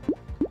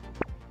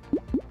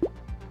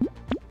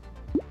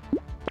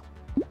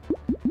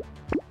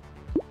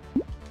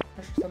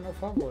 Acho que tá a meu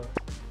favor.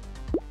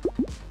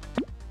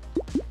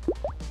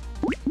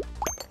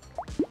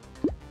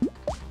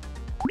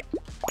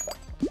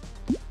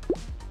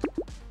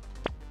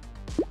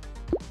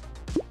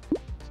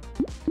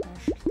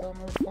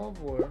 Por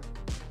favor.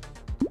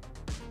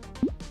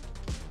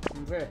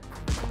 Vamos ver.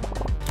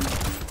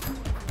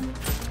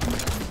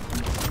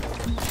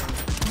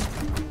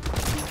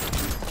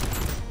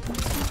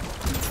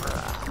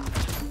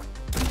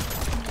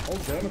 Olha o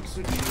dano que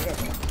isso tira,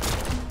 cara.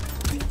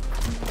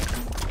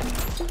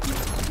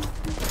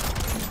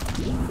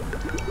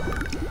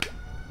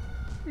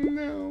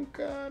 Não,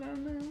 cara,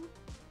 não.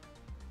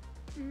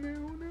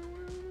 Não.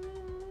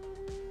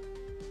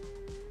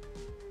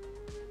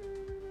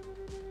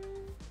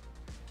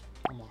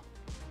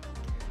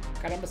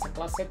 Caramba, essa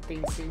classe é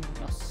tensa, hein?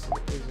 Nossa,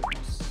 depois eu...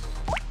 Nossa.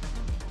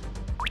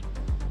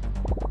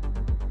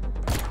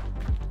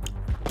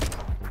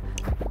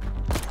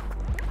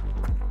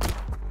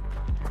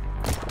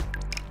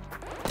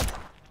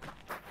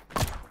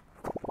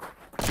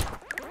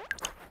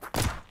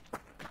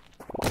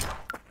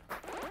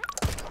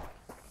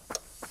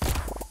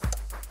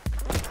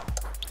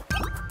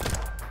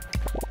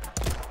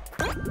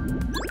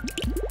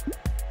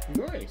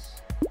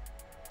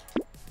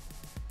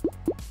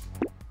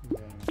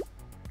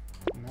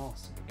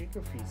 Nossa, por que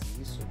eu fiz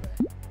isso,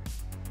 velho?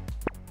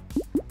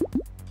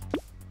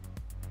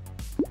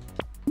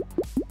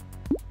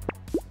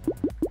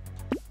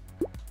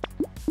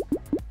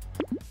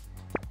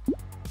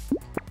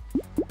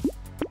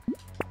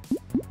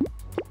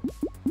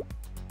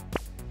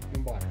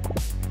 Vambora.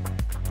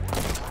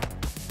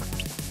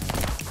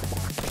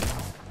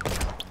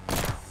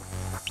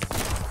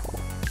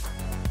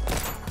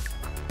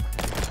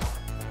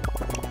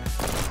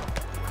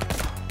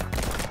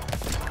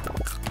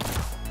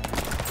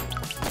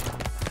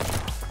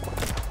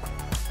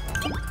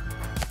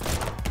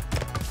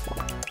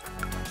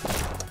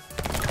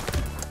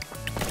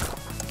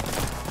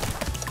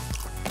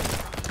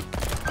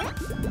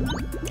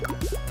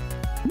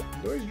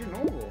 Dois de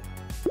novo?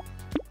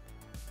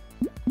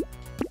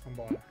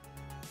 Vambora.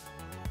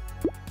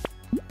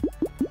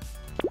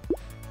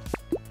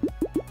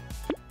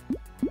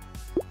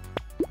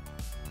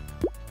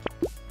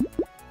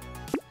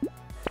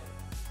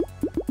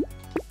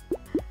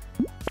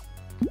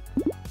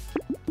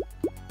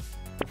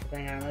 Vou ficar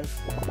em armas.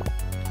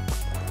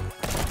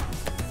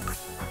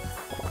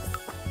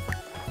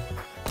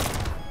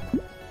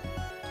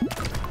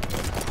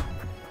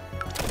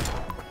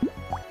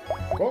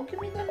 Qual que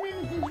me dá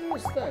menos de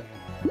velocidade?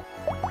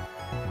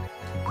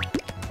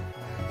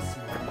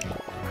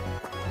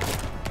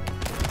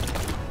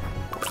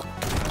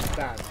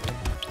 Tá,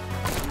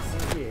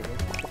 sem querer.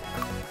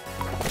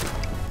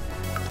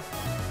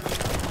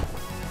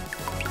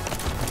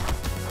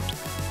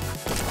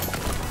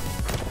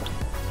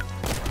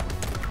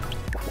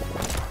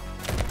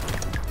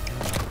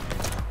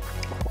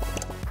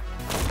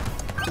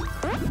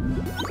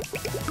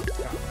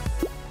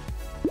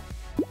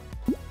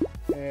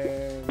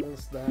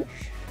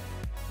 Velocidade.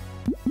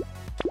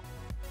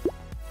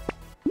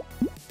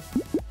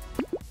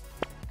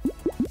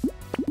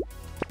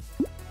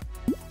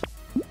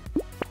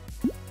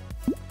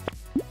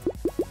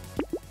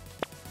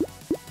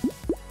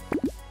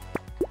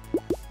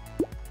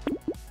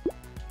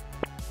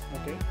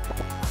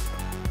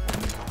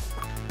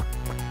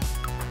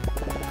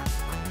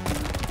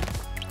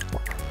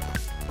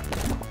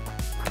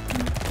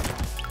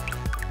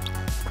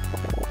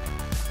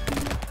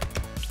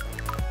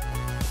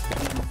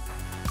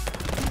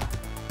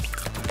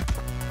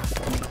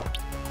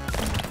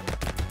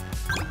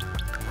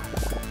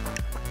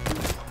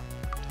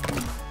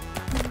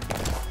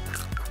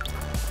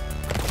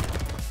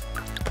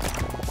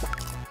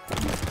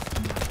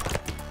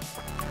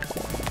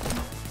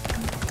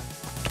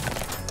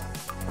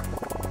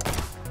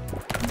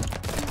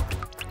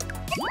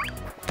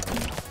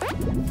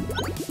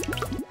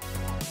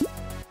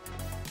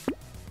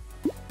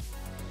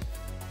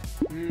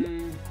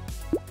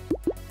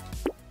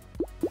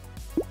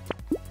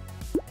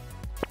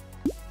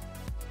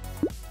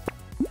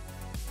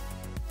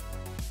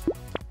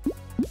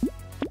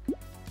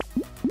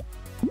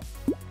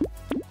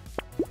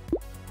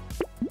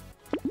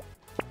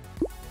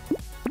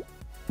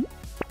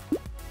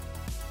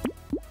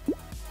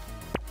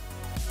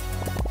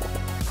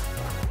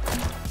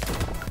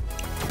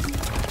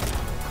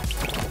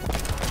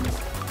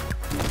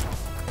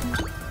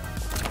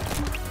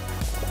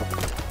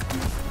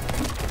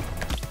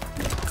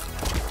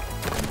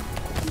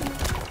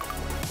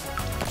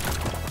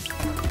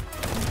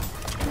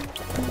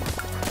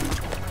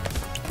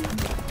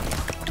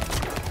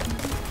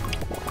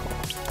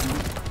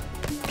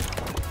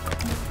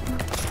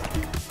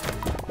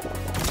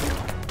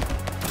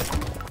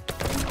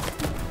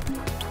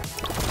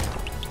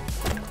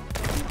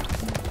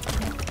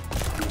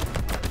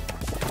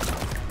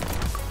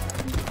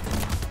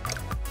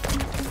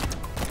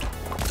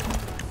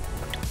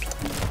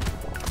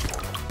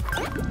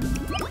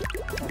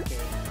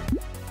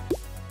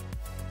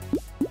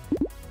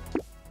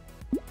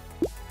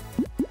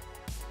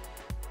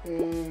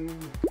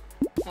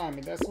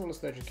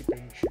 velocidade aqui pra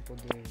gente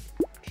poder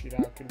tirar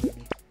aquilo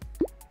dali.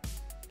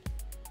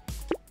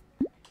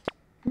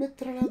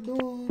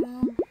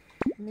 Metralhadora.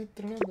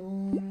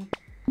 Metralhadora.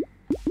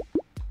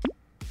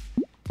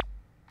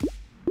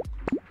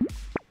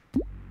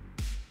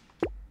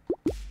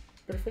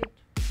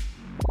 Perfeito.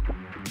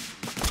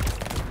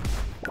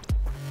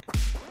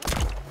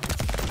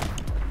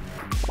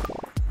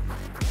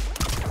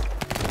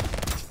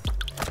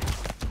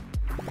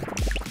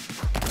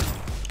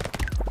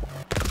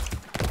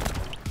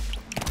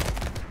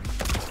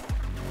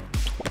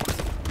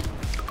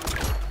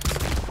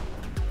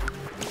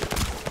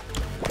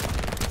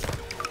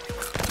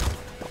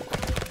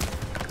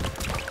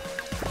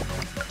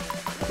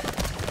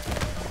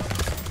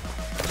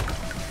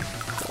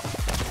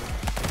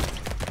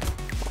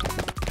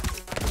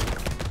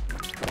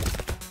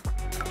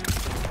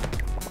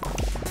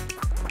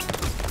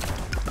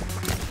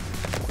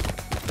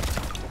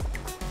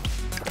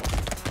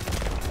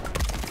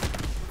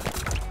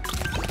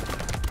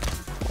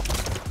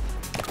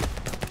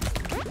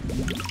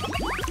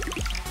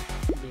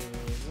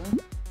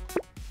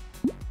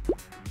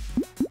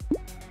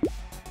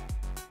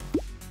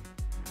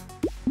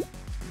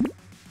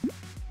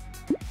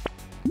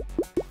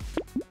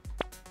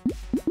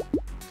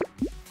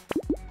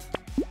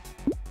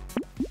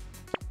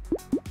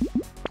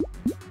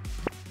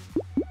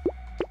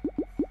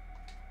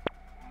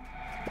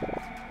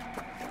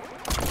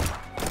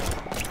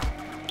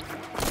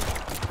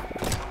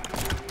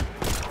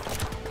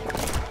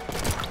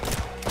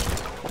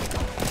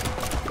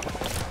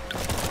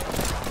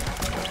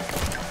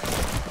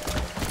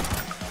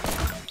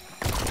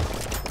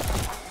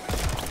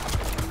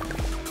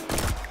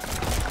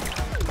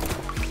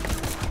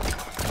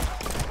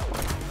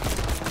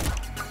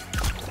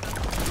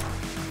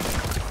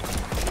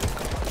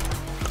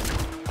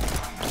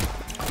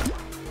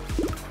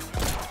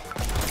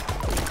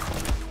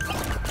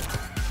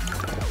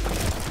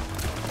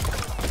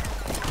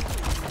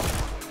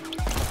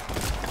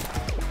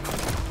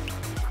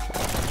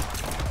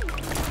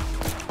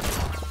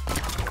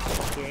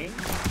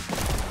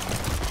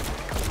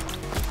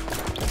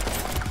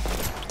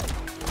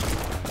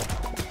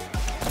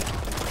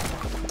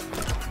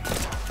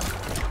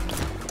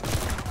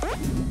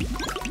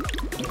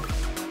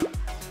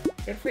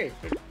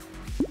 Perfeito.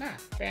 Ah,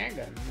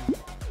 pega.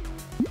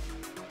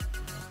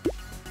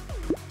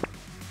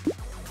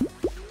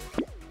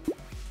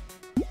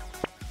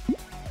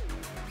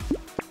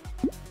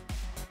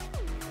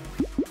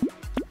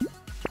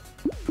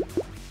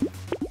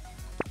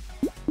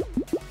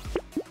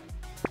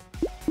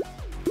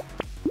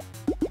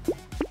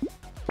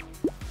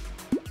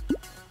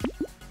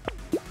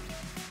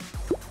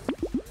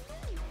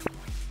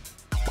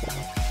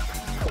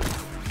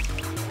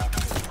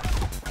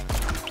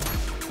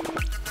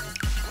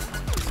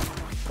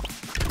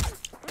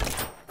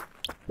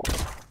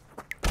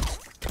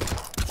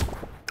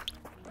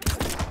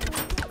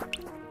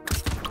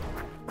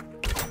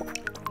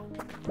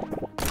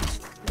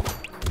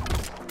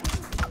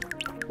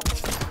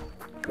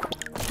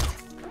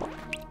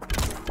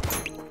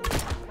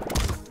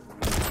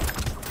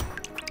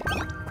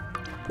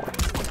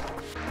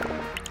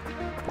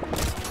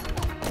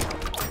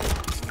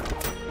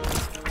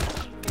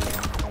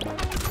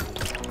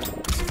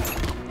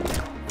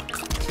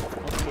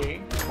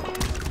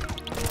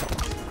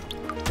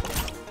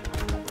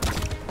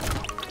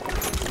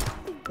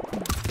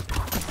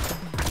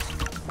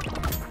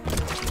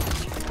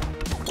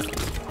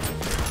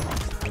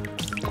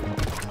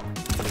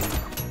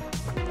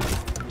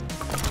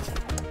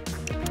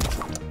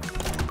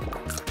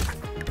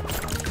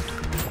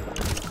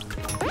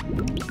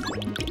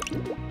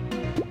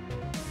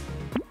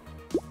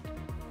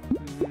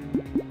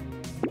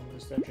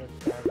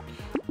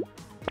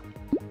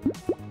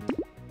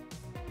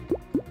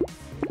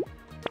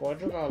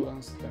 Pode jogar a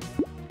lança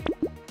também.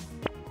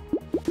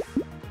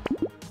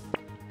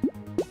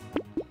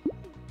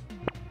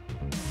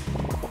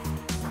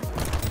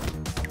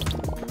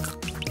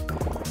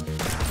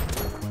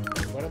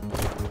 Agora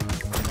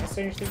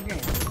essa a gente tem que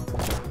ganhar.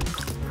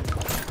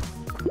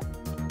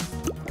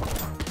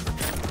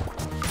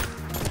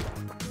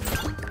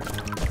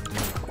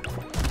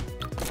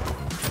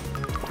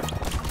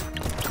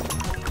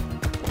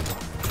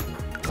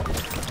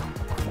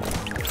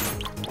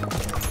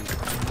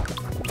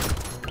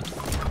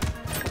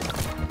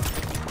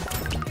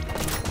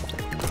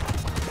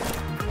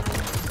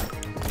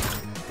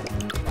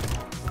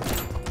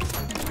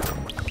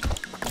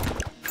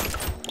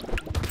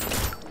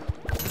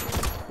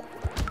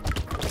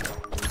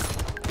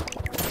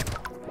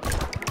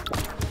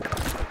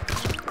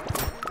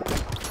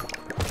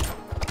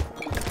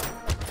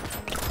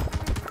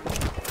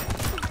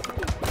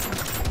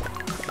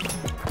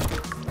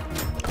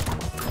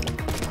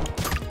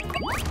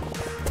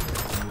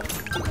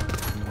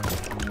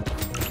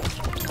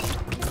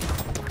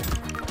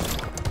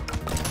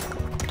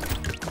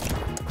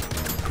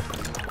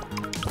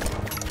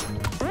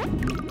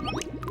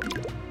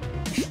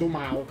 Do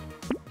mal.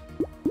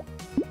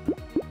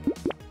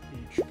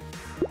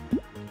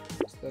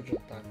 Velocidade de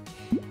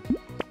ataque.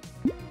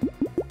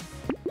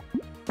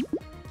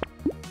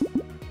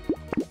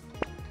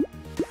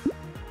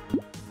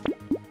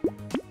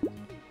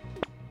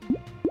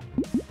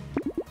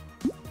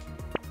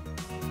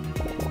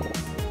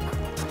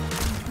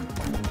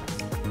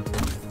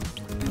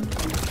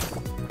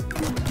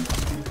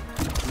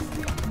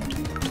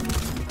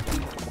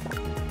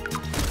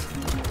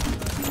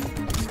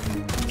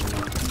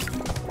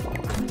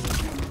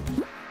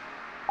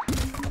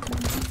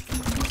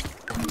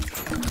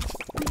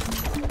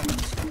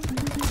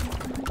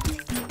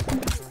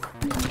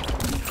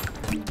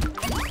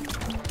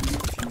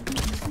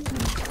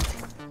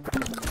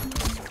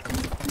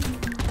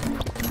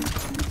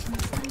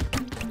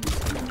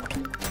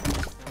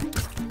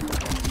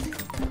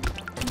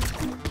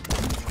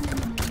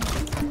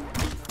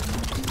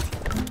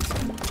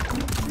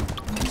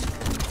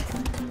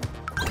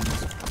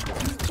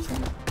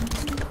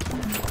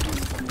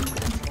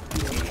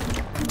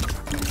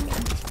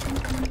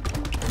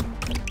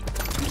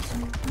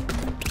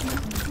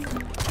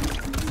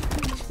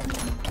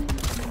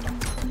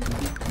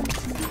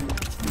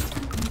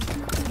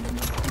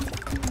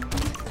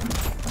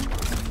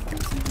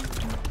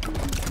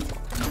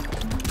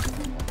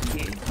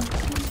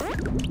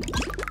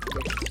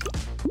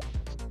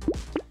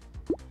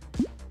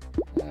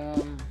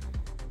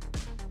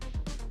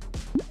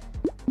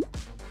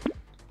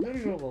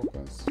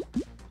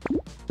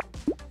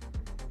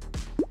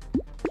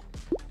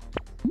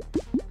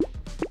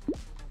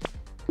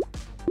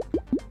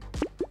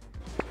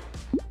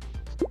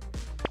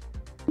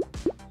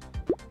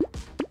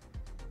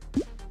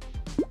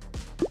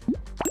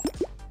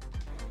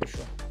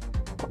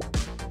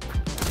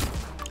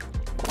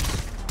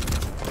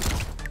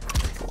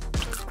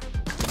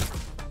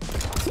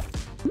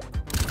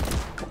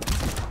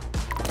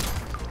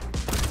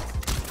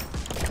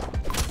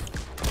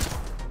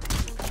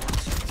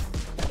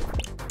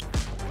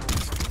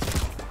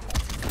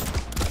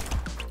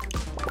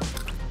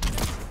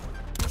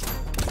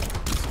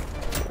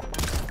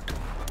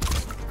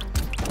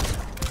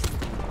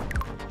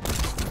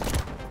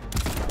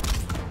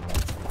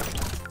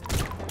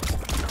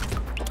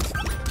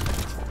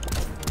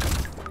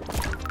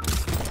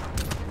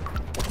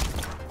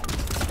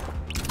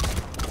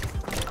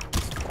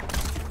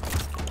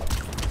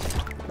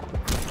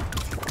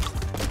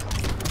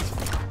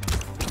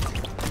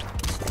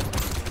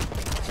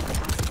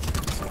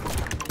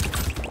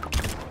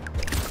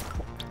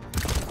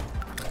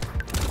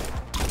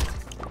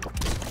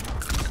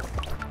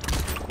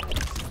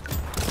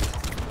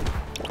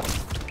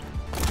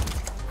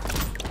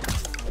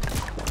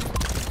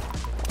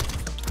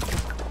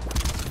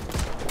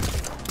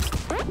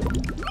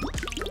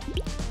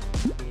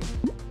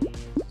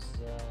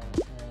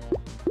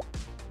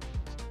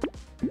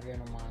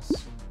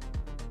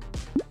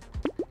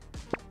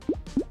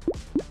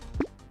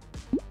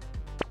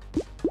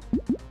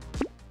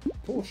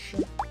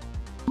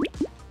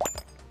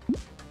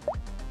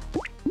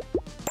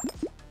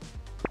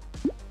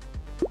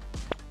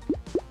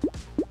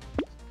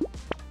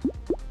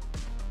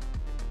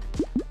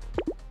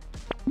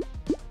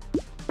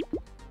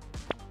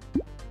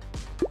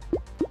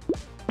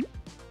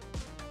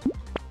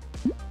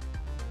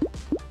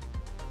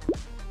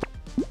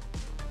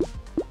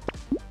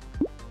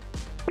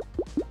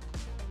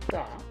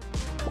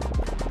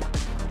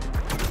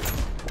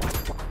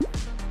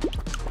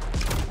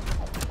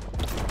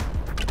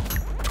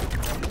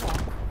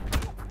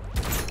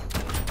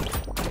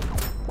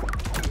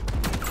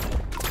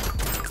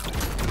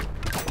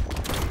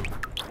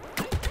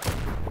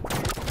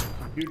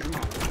 build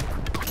maluco.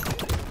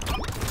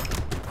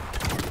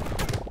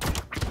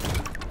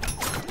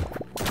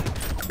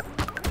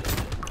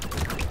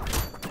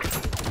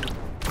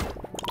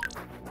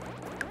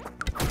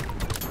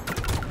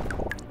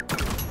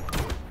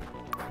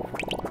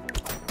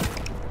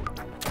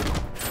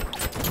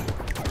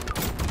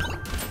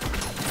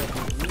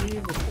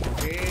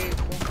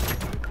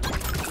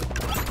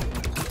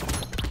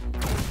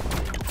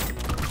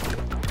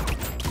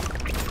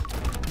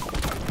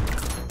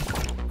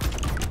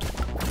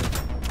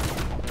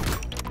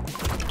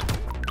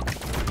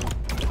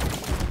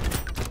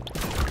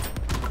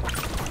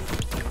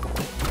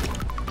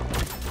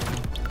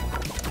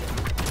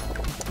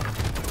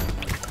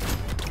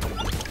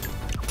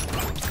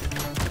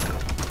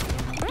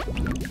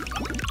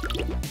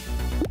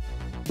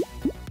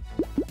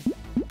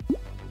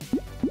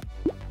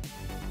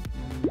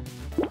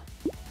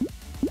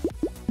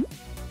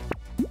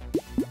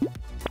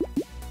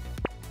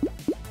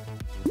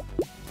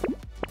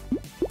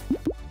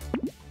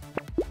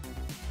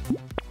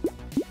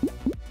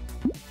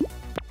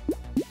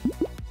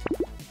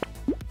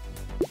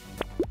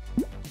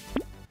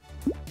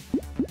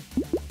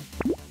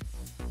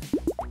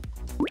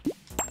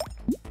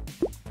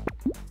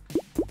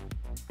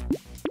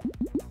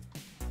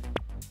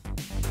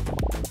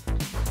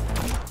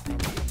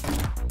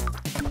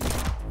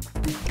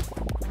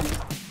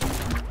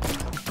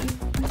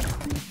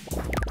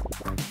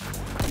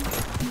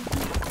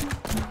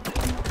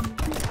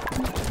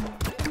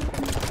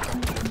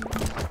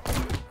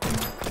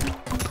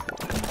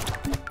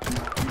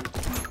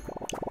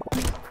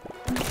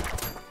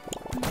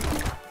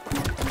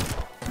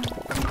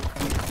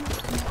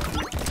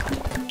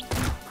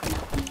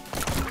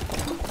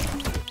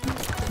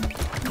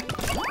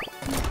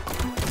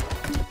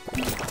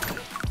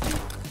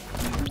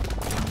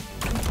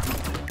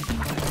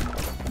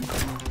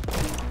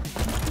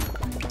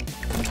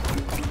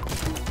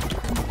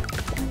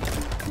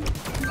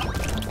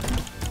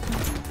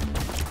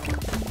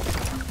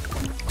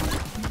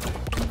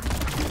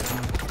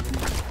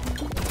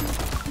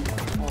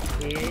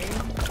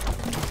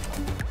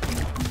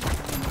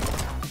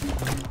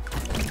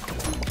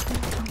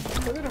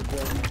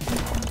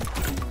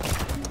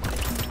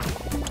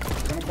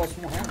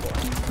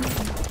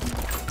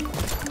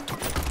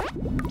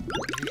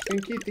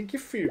 Tem que ir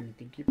firme,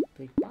 tem que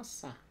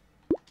passar.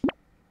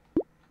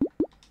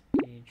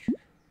 Gente.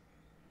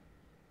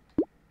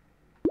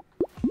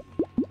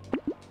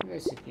 Vamos ver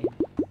esse aqui.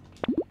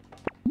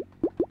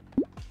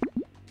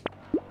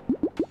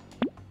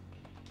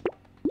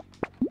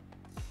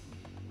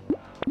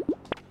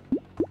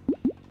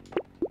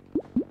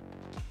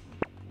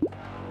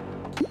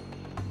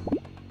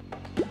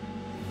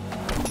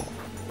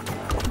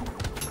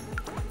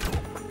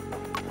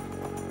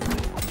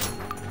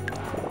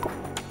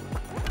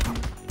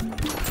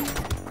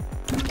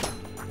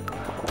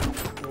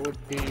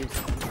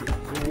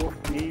 Eu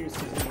odeio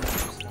esses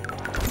inimigos.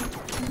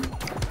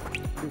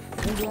 Do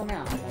fundo da minha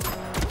alma.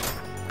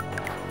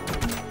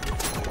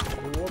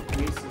 Eu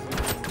odeio esses inimigos.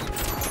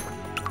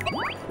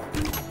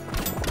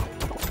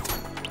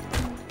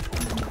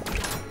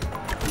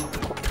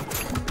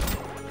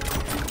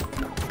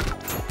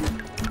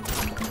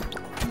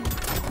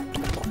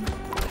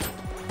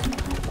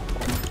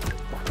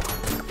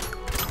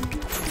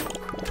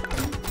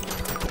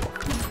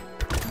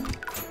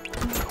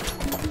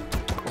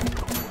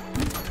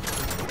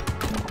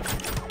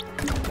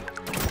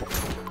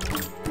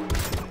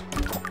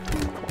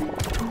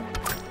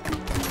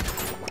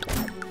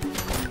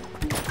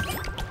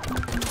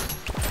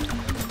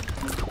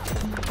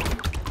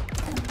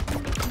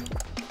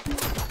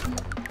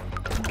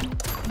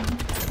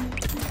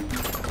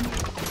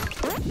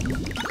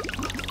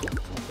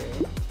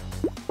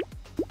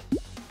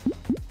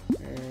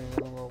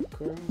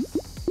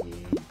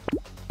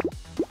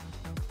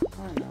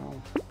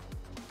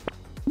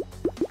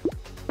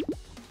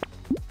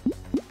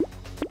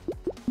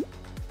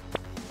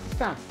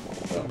 Tá,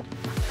 pronto.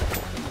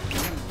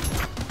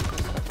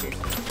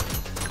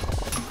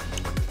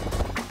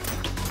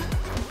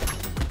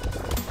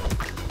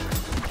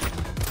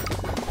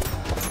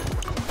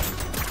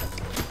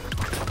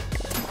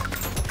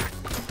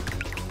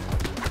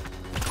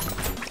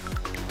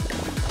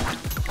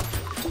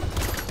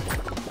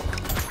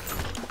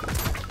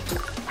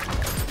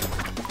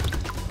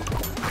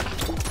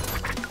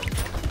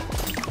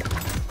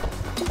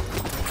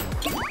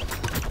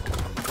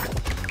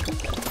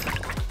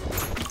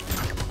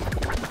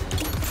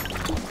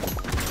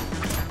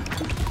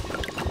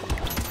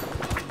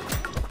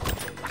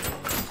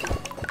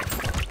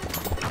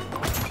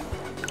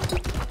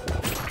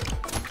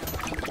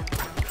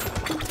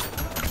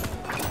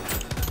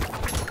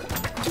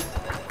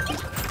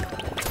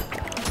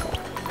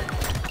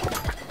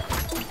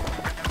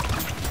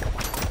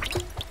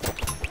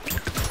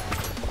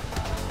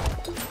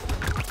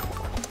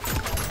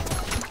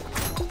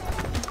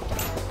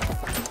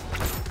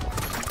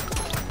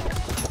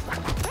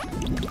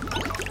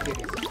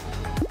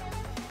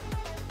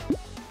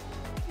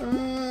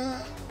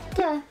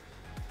 Tá.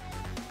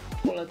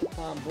 A coleta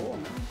tá boa,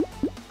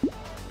 né?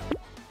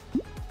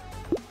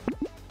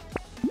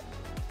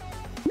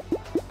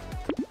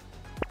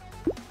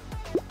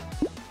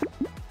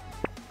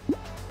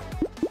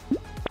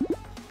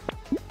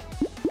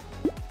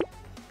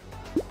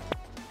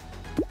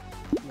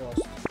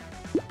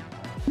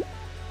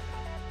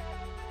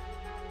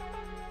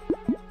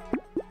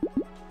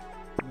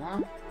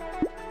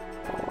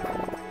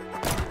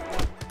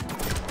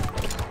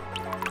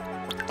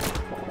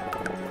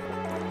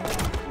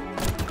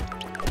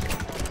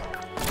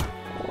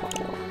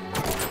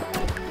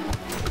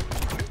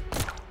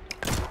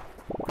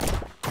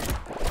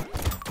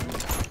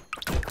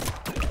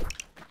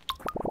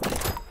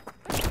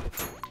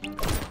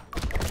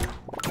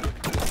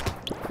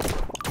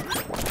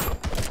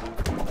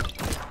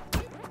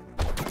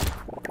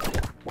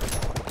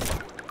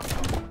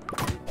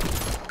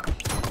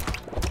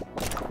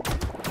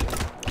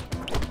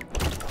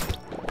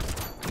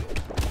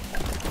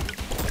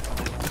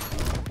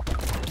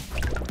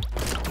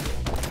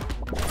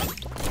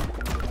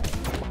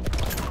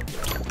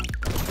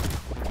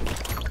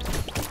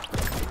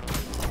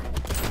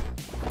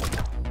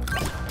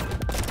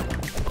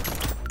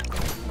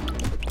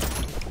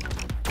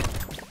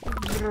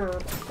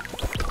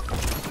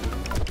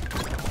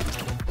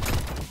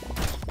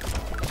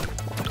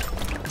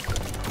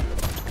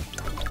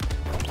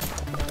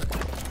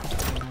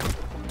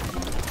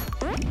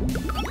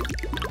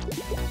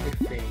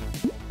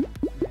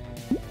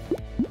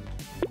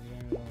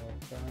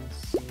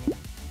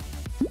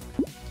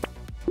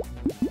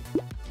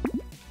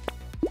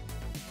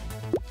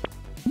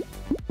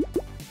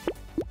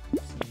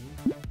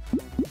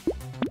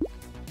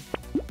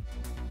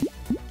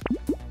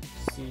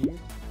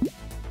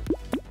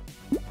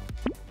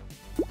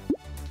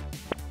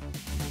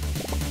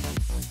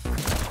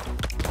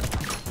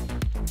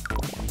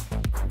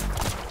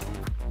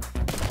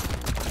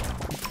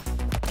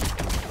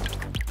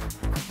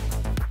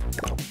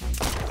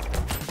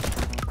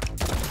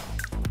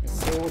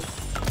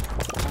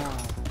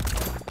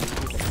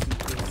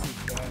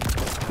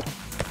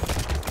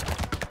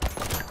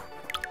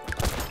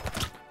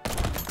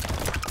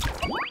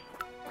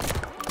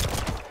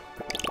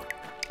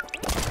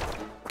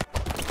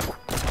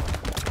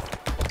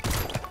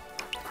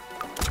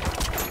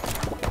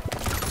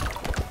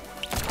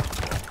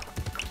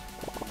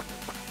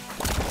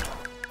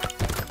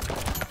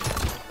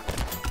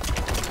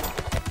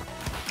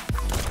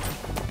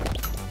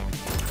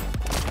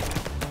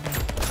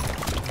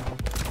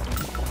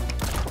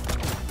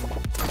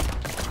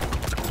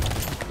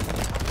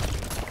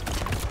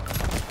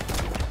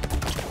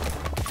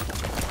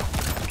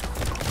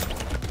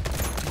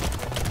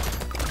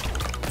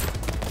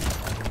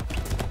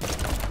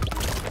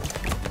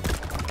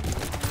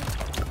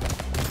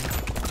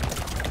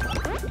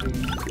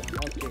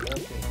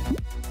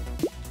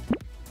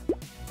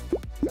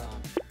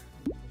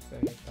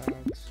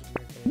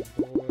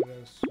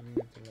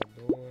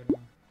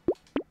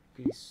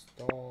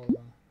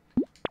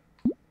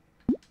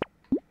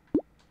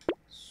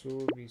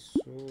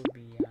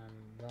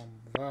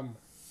 Vamos.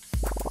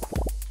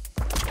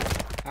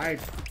 Ai,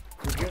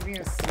 podia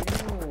vir assim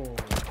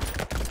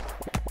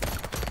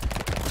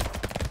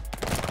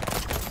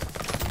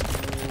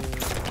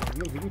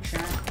no 20,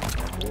 né?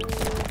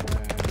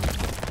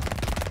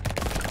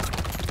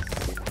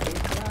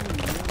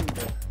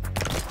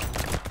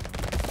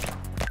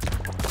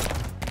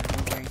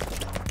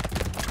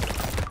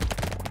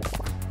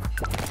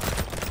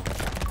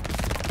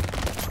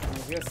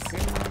 Ia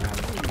ser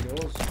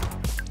maravilhoso.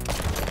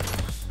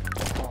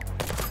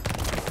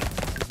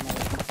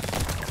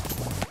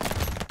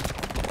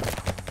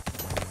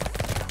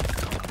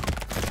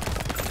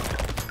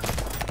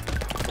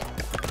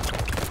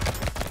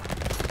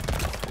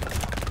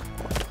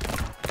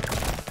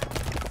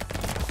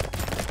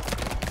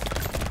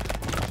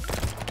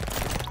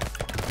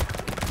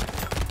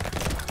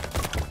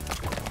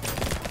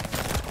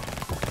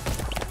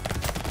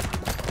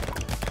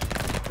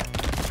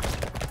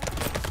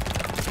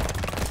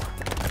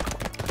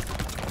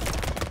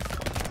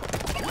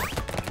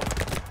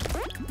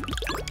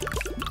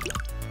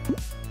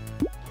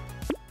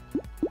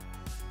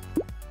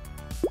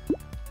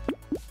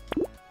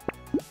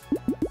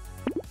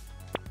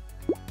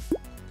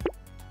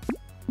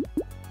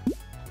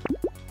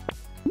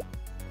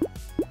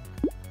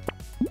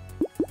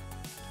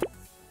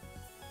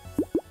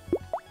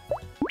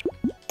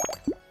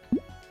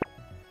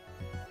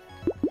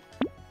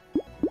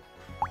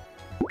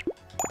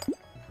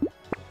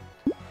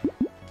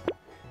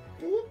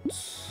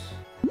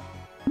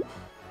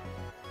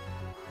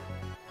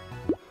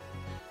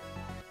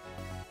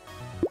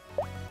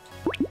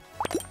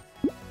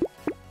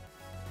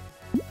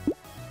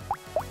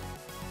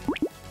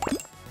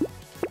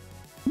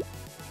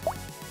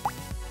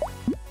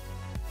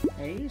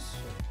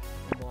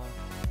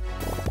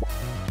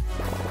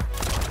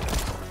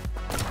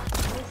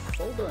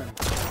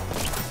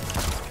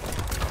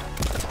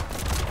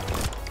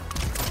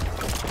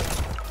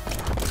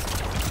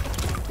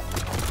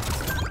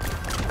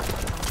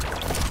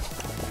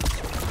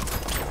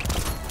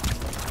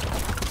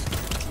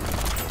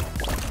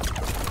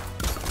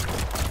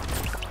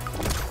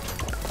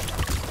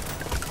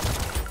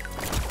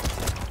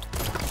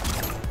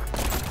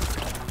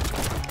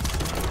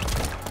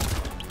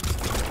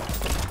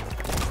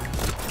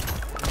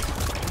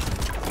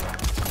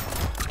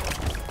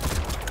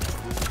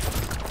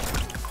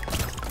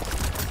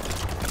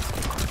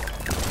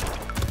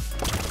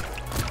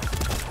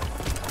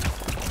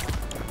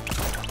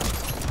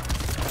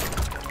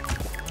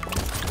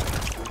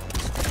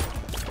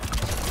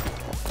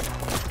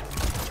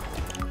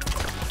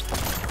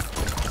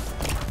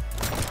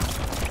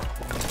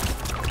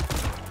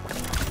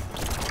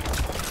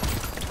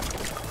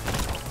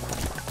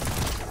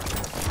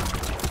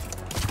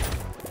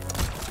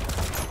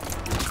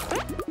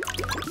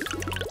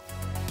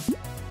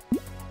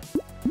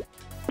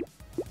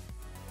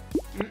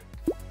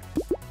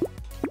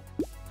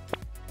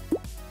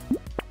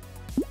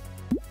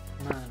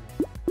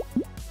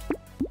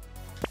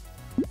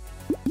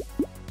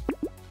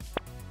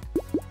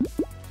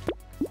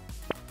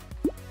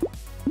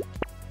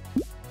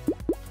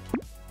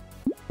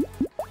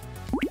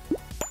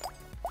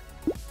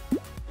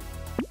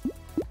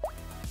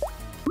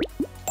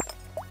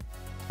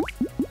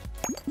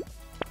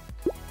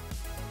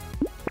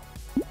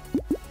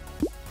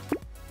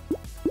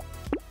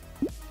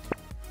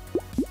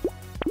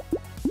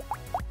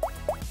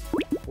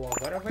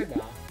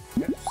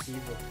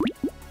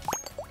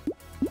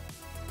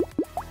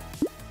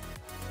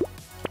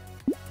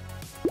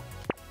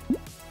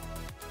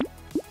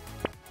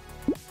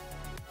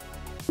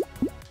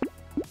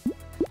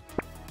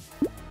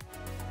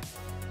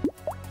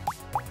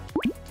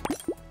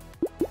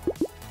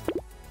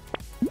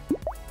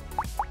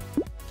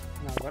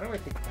 vai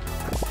ter que...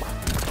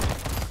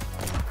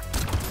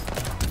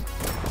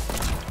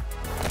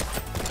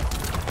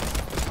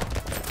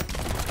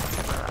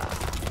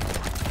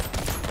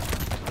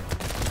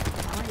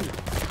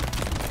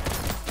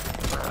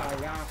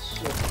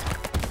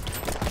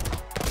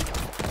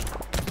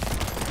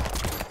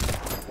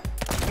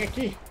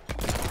 Aqui.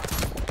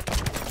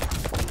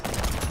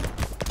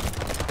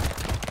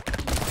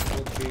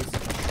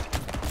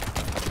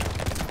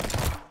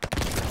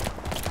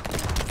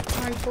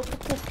 Ai, falta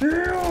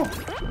pouquinho.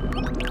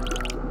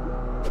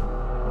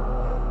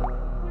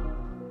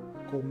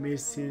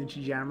 Comerciante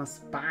de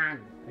armas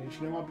pago. A gente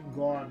ganha uma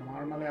bigorna, uma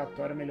arma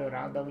aleatória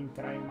melhorada ao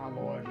entrar em uma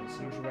loja.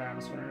 Se não jogar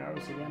armas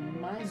familiares, você ganha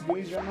mais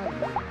 2 de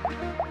armadura.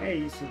 É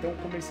isso, então o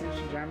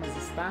comerciante de armas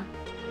está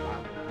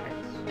lá. É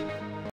isso.